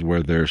 and this is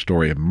where their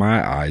story, in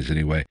my eyes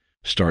anyway,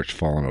 starts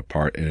falling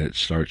apart, and it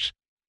starts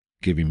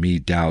giving me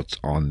doubts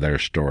on their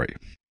story.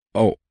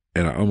 Oh,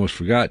 and I almost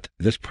forgot,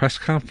 this press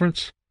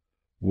conference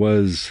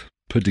was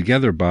put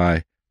together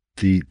by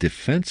the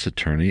defense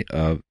attorney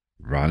of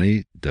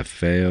Ronnie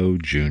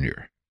DeFeo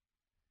Jr.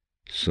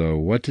 So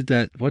what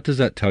does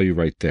that tell you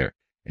right there?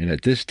 And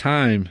at this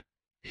time,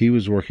 he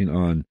was working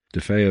on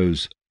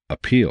DeFeo's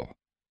appeal.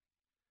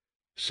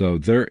 So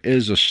there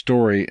is a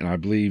story, and I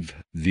believe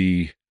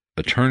the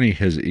attorney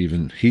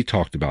he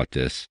talked about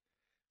this,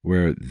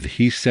 where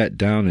he sat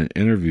down and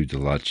interviewed the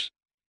Lutz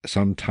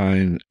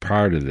sometime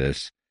prior to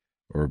this,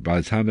 or by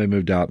the time they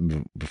moved out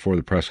before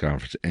the press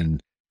conference,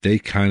 and they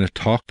kind of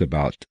talked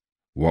about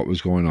what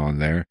was going on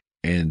there.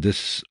 And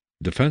this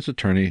defense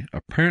attorney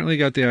apparently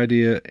got the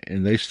idea,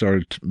 and they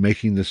started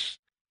making this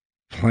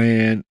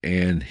plan,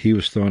 and he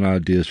was throwing out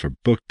ideas for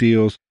book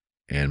deals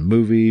and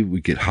movie.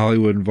 We get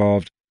Hollywood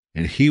involved,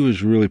 and he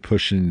was really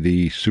pushing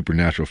the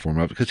supernatural form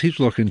of it because he's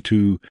looking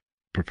to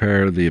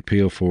prepare the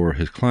appeal for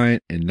his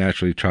client and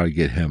naturally try to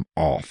get him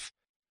off.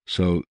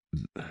 So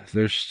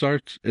it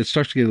starts to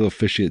get a little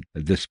fishy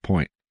at this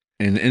point.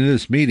 And in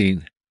this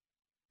meeting,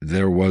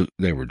 they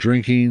were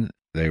drinking.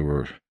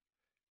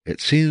 It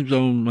seems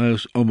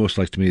almost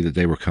like to me that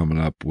they were coming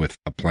up with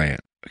a plan,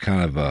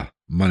 kind of a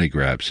money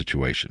grab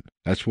situation.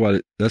 That's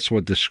what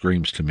this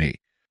screams to me.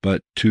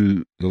 But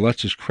to the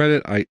Lutz's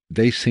credit,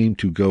 they seem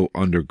to go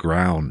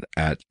underground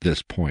at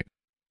this point.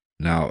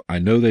 Now, I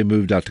know they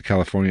moved out to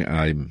California.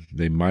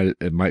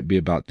 It might be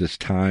about this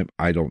time.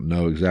 I don't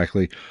know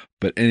exactly.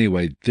 But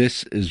anyway,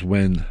 this is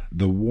when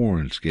the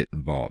Warrens get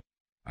involved.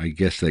 I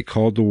guess they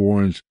called the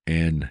Warrens,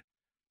 and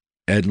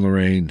Ed and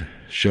Lorraine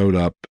showed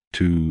up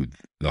to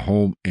the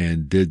home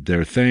and did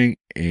their thing,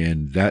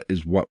 and that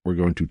is what we're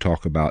going to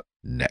talk about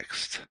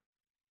next.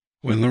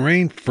 When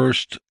Lorraine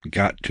first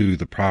got to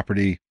the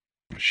property,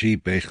 she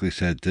basically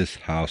said this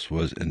house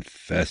was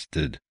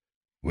infested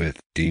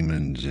with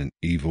demons and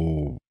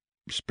evil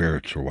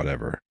spirits or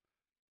whatever.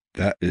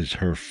 That is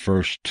her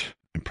first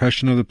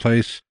impression of the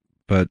place,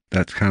 but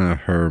that's kind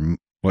of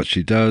what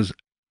she does.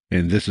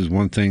 And this is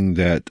one thing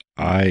that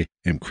I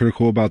am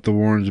critical about the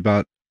Warrens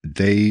about.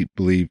 They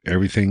believe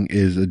everything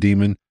is a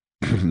demon.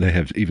 They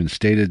have even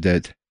stated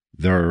that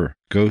their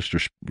ghosts or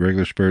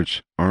regular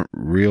spirits aren't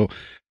real.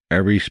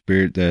 Every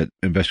spirit that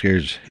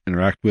investigators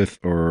interact with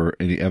or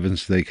any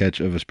evidence they catch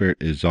of a spirit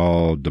is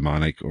all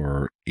demonic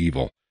or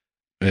evil.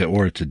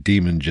 Or it's a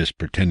demon just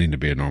pretending to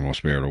be a normal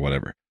spirit or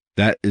whatever.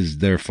 That is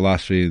their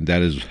philosophy, and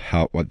that is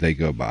what they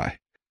go by.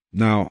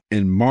 Now,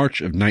 in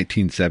March of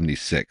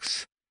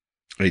 1976,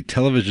 a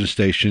television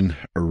station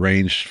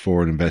arranged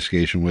for an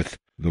investigation with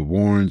the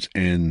Warrens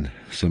and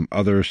some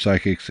other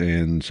psychics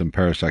and some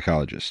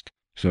parapsychologists.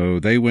 So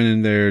they went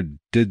in there,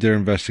 did their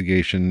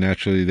investigation.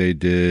 Naturally, they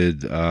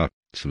did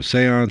some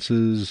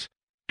seances,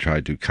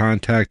 tried to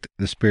contact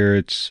the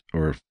spirits,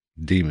 or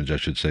demons, I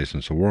should say,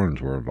 since the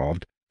Warrens were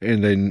involved.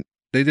 And then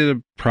they did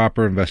a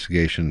proper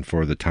investigation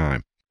for the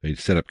time. They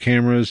set up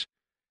cameras,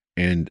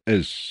 and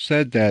it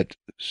said that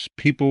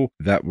people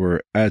that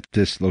were at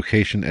this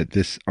location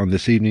on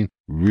this evening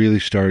really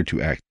started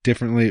to act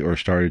differently or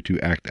started to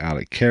act out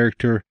of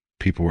character.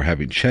 People were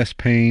having chest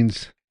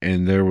pains,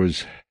 and there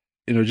was,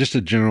 just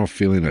a general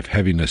feeling of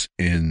heaviness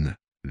in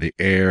the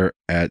air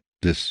at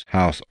this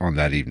house on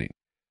that evening.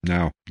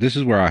 Now, this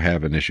is where I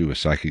have an issue with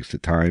psychics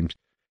at times,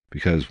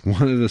 because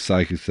one of the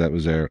psychics that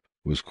was there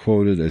was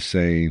quoted as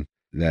saying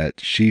that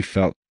she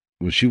felt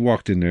when she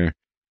walked in there,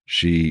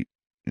 she,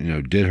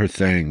 did her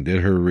thing,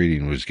 did her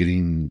reading, was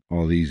getting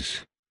all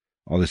this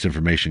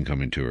information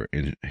coming to her.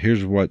 And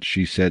here's what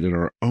she said in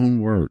her own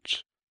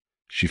words.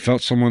 She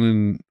felt someone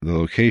in the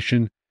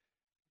location.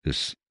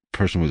 This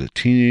person was a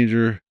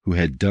teenager who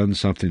had done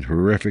something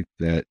horrific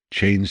that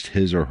changed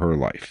his or her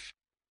life.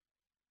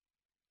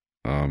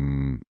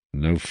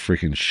 No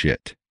freaking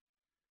shit.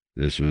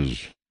 This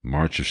was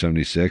March of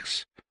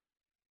 76.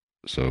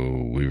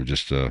 So we were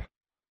just a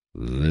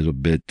little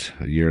bit,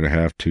 a year and a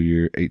half,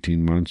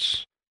 18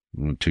 months,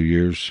 2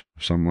 years,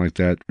 something like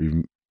that,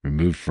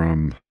 removed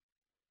from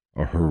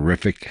a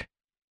horrific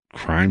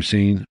crime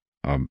scene,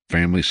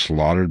 family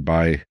slaughtered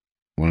by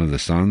one of the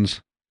sons.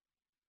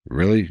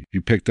 Really?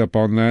 You picked up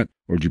on that?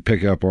 Or did you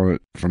pick up on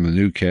it from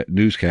the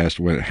newscast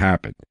when it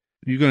happened?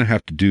 You're going to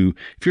have to do,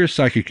 if you're a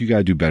psychic, you got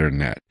to do better than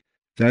that.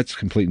 That's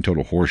complete and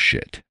total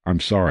horseshit. I'm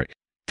sorry.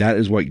 That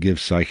is what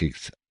gives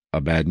psychics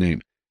a bad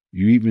name.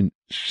 You even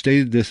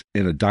stated this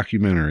in a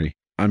documentary.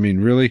 I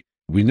mean, really?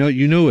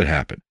 You know it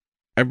happened.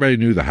 Everybody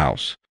knew the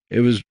house.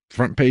 It was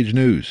front page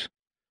news.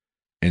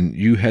 And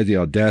you had the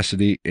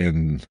audacity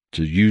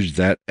to use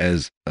that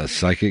as a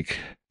psychic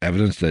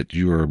evidence that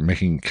you were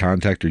making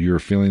contact or you were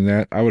feeling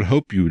that. I would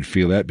hope you would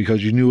feel that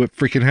because you knew it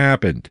freaking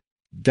happened.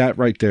 That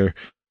right there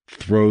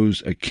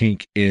throws a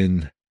kink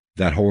in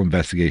that whole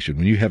investigation.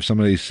 When you have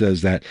somebody who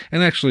says that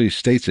and actually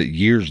states it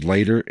years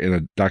later in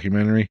a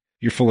documentary,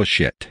 you're full of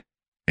shit.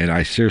 And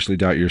I seriously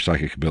doubt your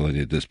psychic ability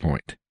at this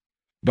point.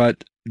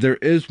 But there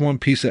is one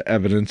piece of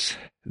evidence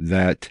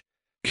that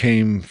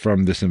came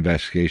from this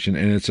investigation,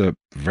 and it's a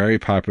very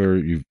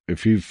popular,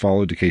 if you've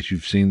followed the case,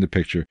 you've seen the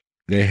picture.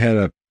 They had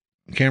a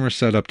camera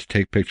set up to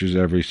take pictures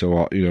every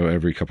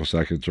couple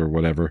seconds or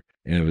whatever,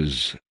 and it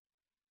was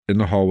in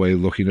the hallway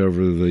looking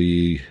over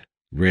the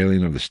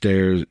railing of the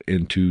stairs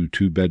into you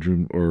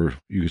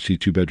could see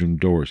 2-bedroom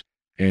doors.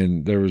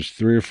 And there was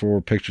 3 or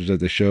 4 pictures that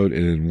they showed,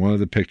 and in one of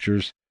the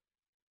pictures,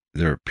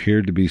 there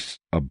appeared to be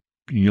a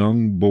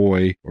young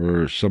boy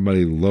or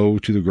somebody low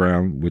to the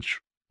ground,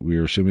 which we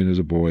are assuming is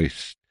a boy.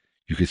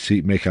 You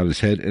could make out his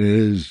head, and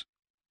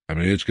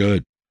it's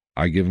good.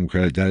 I give him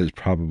credit. That is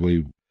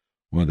probably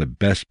one of the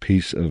best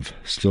piece of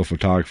still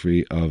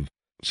photography of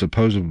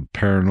supposed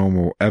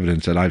paranormal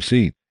evidence that I've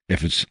seen,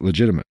 if it's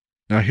legitimate.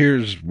 Now,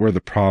 here's where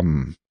the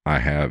problem I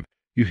have.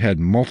 You had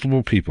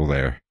multiple people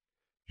there.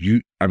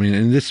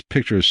 And this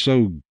picture is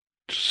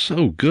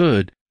so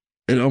good.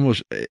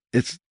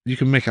 You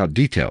can make out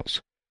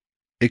details.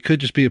 It could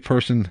just be a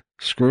person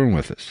screwing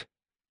with us,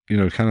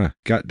 kind of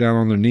got down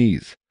on their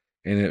knees.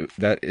 And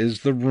that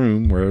is the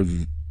room where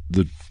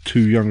the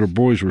two younger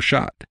boys were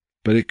shot.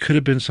 But it could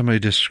have been somebody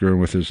just screwing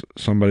with us,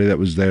 somebody that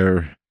was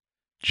there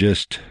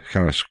just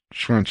kind of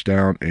scrunched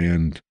down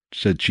and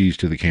said cheese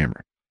to the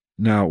camera.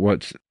 Now,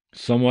 what's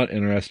somewhat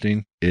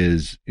interesting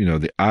is,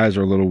 the eyes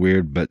are a little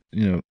weird, but,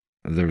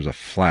 there was a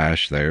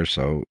flash there,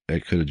 so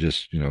it could have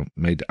just,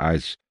 made the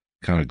eyes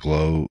kind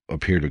of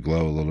appear to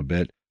glow a little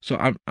bit. So,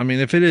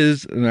 if it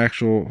is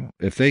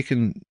if they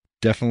can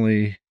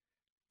definitely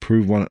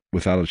prove one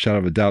without a shadow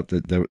of a doubt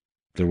that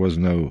there was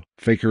no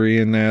fakery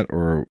in that,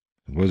 or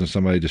it wasn't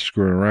somebody just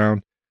screwing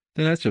around,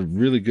 then that's a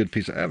really good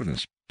piece of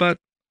evidence. But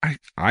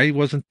I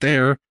wasn't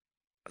there,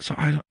 so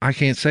I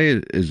can't say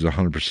it is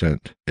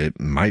 100%. It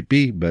might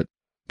be, but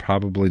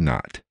probably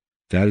not.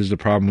 That is the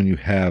problem when you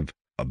have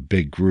a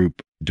big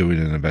group doing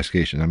an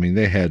investigation.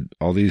 They had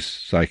all these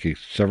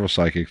psychics, several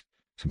psychics,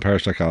 some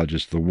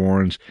parapsychologists, the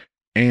Warrens,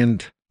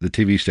 and the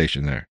TV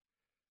station there.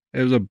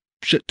 It was a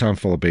shit ton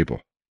full of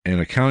people. And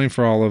accounting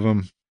for all of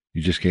them,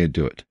 you just can't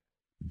do it.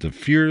 The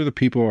fewer the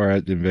people are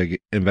at the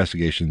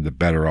investigation, the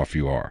better off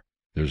you are.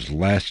 There's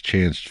less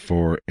chance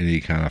for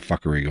any kind of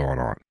fuckery going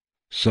on.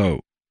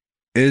 So,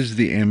 is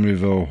the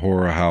Amityville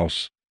Horror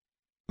House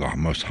the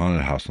most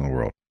haunted house in the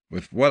world?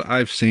 With what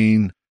I've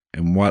seen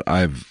and what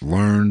I've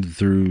learned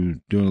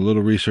through doing a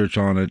little research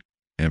on it,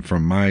 and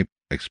from my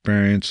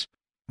experience,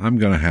 I'm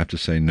going to have to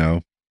say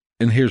no.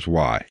 And here's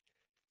why.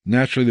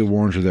 Naturally, the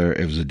Warrens are there.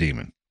 It was a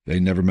demon. They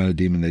never met a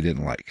demon they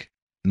didn't like.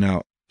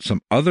 Now,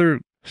 some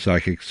other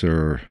psychics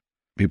or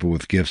people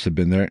with gifts have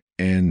been there,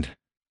 and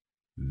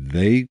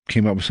they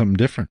came up with something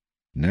different.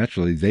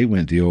 Naturally, they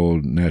went the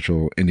old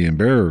natural Indian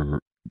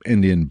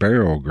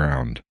burial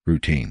ground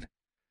routine.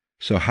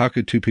 So how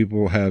could two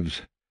people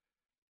have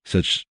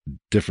such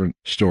different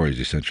stories,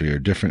 essentially, or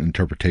different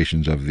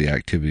interpretations of the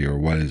activity or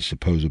what is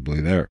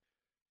supposedly there?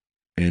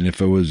 And if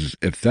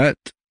that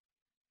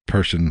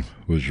person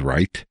was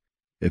right,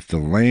 if the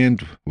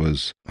land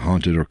was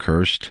haunted or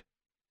cursed,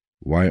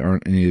 why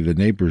aren't any of the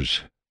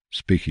neighbors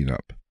speaking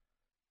up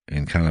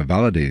and kind of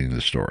validating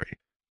the story?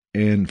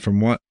 And from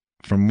what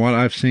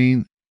I've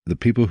seen, the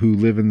people who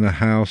live in the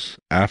house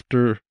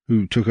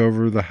who took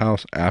over the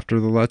house after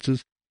the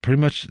Lutzes,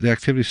 pretty much the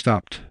activity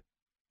stopped.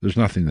 There's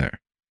nothing there.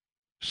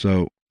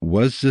 So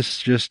was this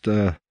just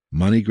a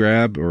money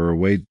grab or a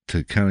way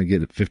to kind of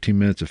get 15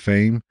 minutes of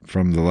fame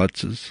from the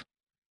Lutzes?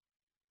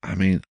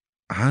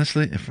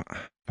 Honestly, if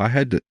I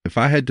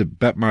had to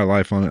bet my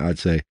life on it, I'd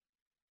say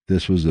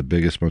this was the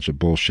biggest bunch of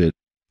bullshit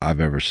I've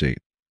ever seen.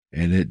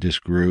 And it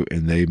just grew,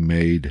 and they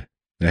made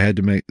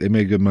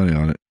good money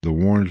on it. The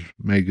Warrens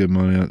made good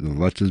money on it. The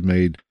Lutzes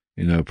made,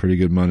 pretty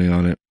good money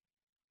on it.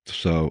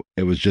 So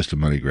it was just a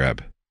money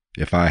grab.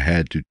 If I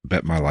had to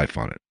bet my life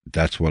on it,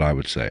 that's what I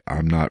would say.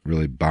 I'm not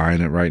really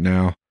buying it right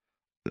now.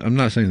 I'm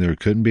not saying there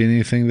couldn't be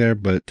anything there,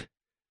 but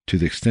to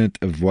the extent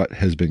of what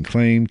has been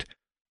claimed,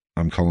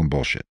 I'm calling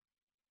bullshit.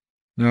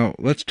 Now,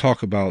 let's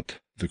talk about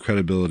the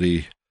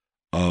credibility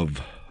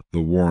of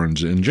the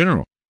Warrens in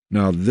general.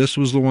 Now, this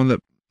was the one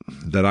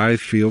that I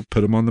feel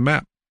put them on the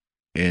map.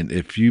 And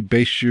if you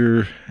base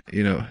your,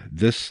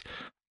 this,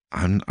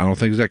 I don't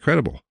think is that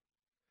credible.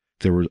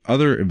 There were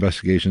other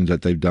investigations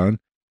that they've done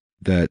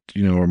that,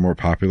 are more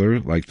popular,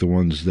 like the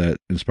ones that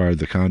inspired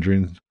the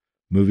Conjuring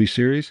movie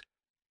series.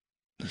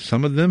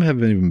 Some of them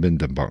haven't even been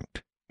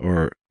debunked,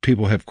 or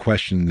people have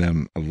questioned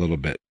them a little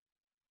bit.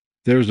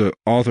 There's an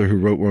author who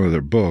wrote one of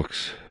their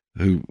books,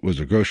 who was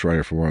a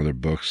ghostwriter for one of their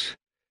books,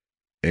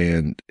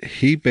 and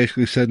he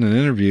basically said in an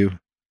interview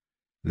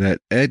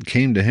that Ed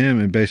came to him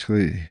and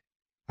basically,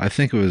 I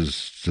think it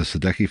was the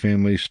Sadecki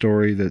family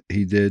story that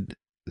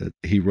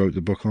he wrote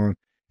the book on,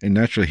 and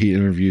naturally he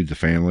interviewed the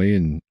family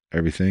and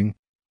everything,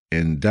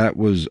 and that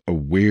was a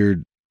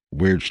weird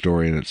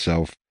story in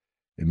itself,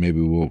 and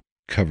maybe we'll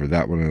cover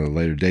that one at a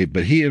later date.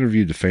 But he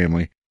interviewed the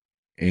family,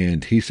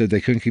 and he said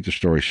they couldn't keep the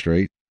story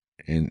straight,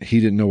 and he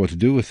didn't know what to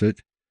do with it.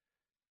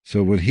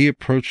 So when he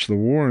approached the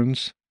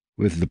Warrens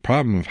with the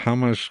problem of how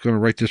am I going to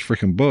write this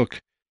freaking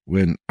book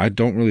when I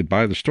don't really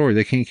buy the story,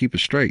 they can't keep it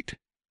straight.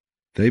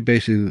 They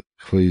basically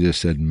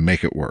just said,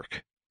 make it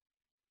work.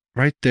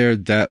 Right there,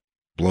 that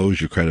blows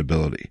your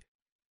credibility.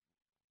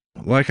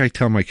 Like I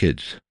tell my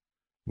kids,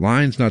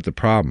 lying's not the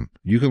problem.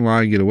 You can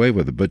lie and get away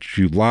with it, but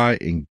you lie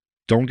and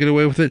don't get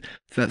away with it,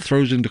 that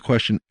throws into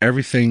question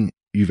everything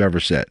you've ever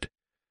said.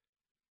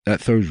 That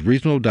throws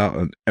reasonable doubt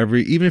on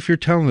even if you're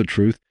telling the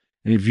truth,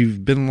 and if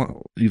you've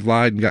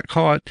lied and got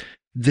caught,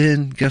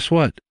 then guess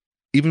what?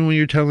 Even when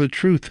you're telling the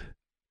truth,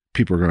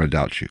 people are going to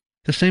doubt you.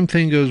 The same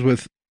thing goes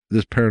with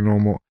this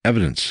paranormal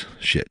evidence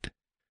shit.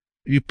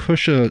 You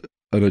push an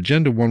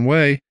agenda one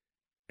way,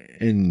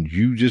 and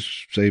you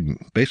just say,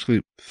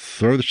 basically,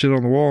 throw the shit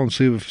on the wall and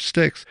see if it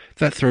sticks.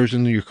 That throws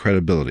into your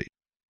credibility.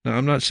 Now,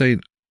 I'm not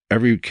saying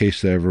every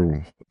case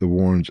that the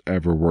Warrens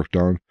ever worked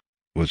on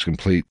was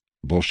complete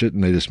bullshit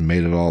and they just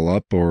made it all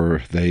up,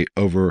 or they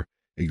over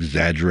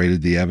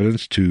exaggerated the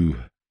evidence to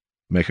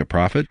make a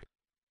profit.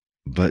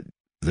 But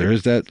there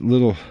is that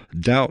little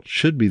doubt,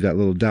 should be that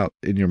little doubt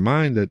in your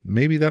mind that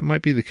maybe that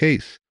might be the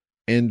case.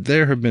 And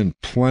there have been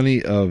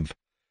plenty of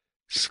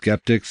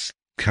skeptics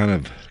kind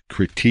of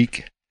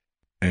critique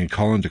and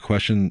call into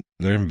question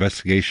their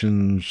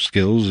investigation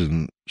skills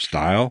and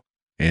style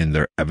and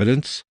their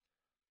evidence.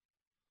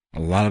 A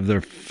lot of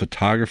their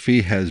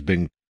photography has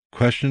been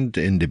questioned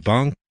and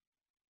debunked.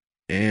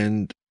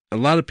 And a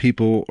lot of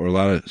people, or a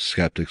lot of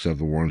skeptics of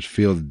the Warrens,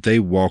 feel that they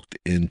walked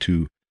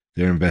into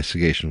their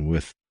investigation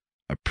with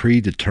a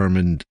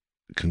predetermined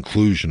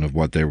conclusion of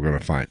what they were going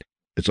to find.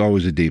 It's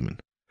always a demon.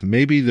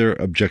 Maybe their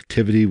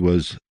objectivity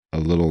was a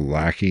little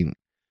lacking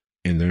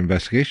in their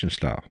investigation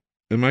style.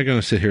 Am I going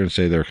to sit here and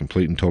say they're a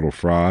complete and total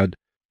fraud?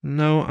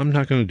 No, I'm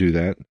not going to do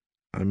that.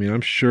 I mean,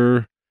 I'm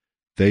sure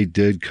they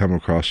did come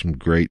across some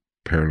great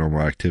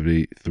paranormal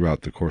activity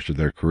throughout the course of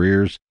their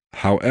careers.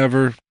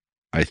 However,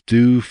 I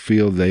do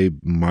feel they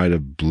might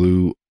have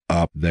blew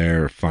up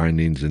their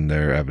findings and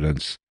their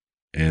evidence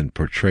and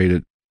portrayed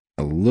it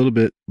a little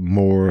bit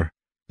more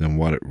than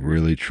what it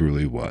really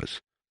truly was.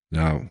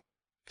 Now,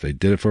 if they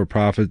did it for a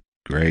profit,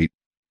 great.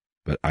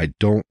 But I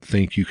don't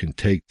think you can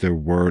take their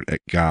word at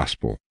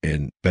gospel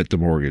and bet the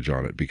mortgage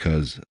on it,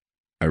 because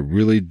I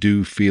really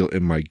do feel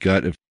in my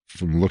gut,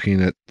 from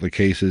looking at the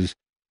cases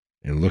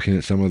and looking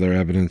at some of their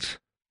evidence,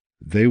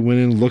 they went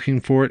in looking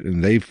for it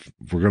and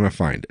were going to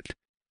find it.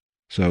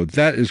 So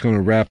that is going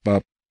to wrap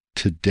up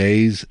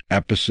today's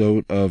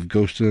episode of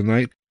Ghost of the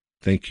Night.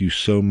 Thank you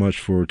so much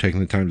for taking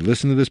the time to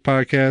listen to this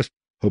podcast.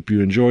 Hope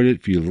you enjoyed it.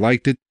 If you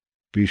liked it,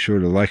 be sure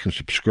to like and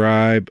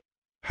subscribe.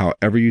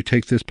 However you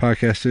take this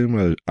podcast in,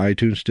 whether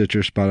iTunes, Stitcher,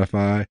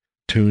 Spotify,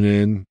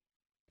 TuneIn,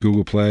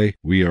 Google Play.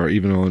 We are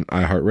even on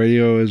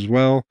iHeartRadio as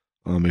well.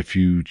 If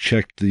you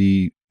check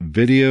the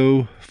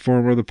video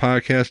form of the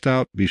podcast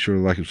out, be sure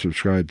to like and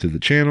subscribe to the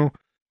channel.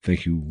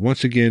 Thank you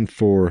once again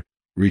for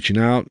reaching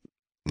out,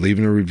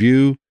 leaving a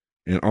review,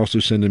 and also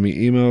sending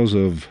me emails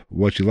of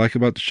what you like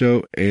about the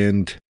show.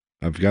 And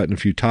I've gotten a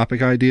few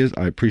topic ideas.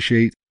 I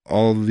appreciate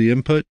all of the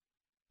input,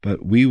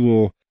 but we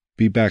will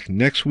be back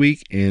next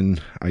week,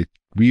 and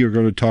we are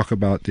going to talk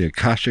about the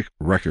Akashic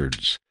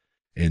Records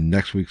in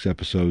next week's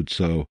episode,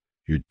 so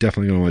you're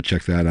definitely going to want to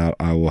check that out.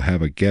 I will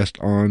have a guest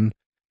on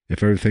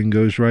if everything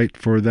goes right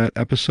for that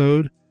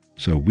episode.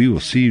 So we will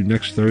see you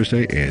next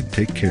Thursday, and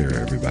take care,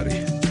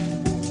 everybody.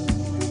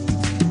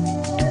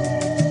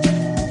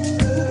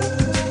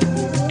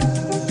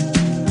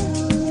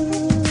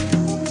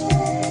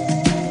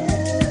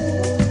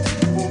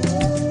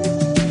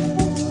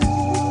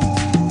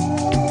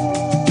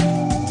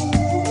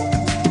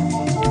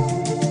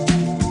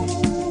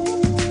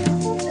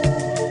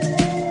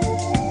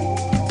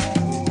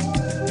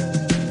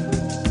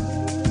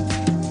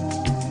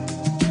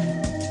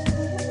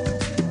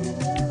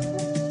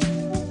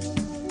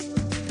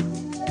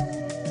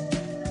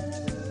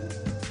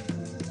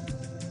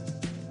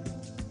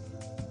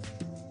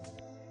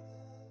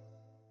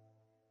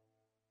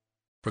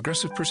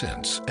 Progressive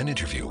presents an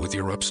interview with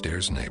your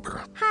upstairs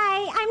neighbor.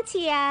 Hi, I'm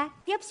Tia.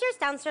 The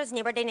upstairs-downstairs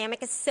neighbor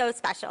dynamic is so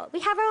special. We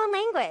have our own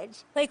language.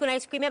 Like when I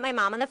scream at my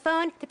mom on the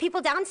phone, the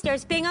people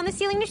downstairs bang on the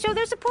ceiling to show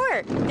their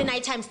support. The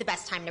nighttime's the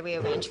best time to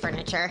rearrange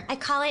furniture. I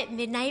call it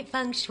midnight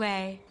feng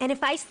shui. And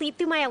if I sleep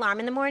through my alarm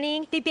in the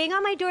morning, they bang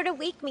on my door to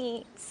wake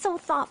me. So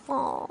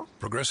thoughtful.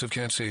 Progressive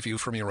can't save you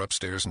from your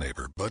upstairs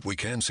neighbor, but we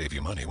can save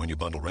you money when you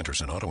bundle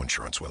renters and auto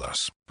insurance with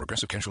us.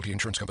 Progressive Casualty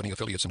Insurance Company,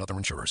 affiliates, and other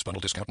insurers.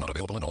 Bundle discount not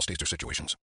available in all states or situations.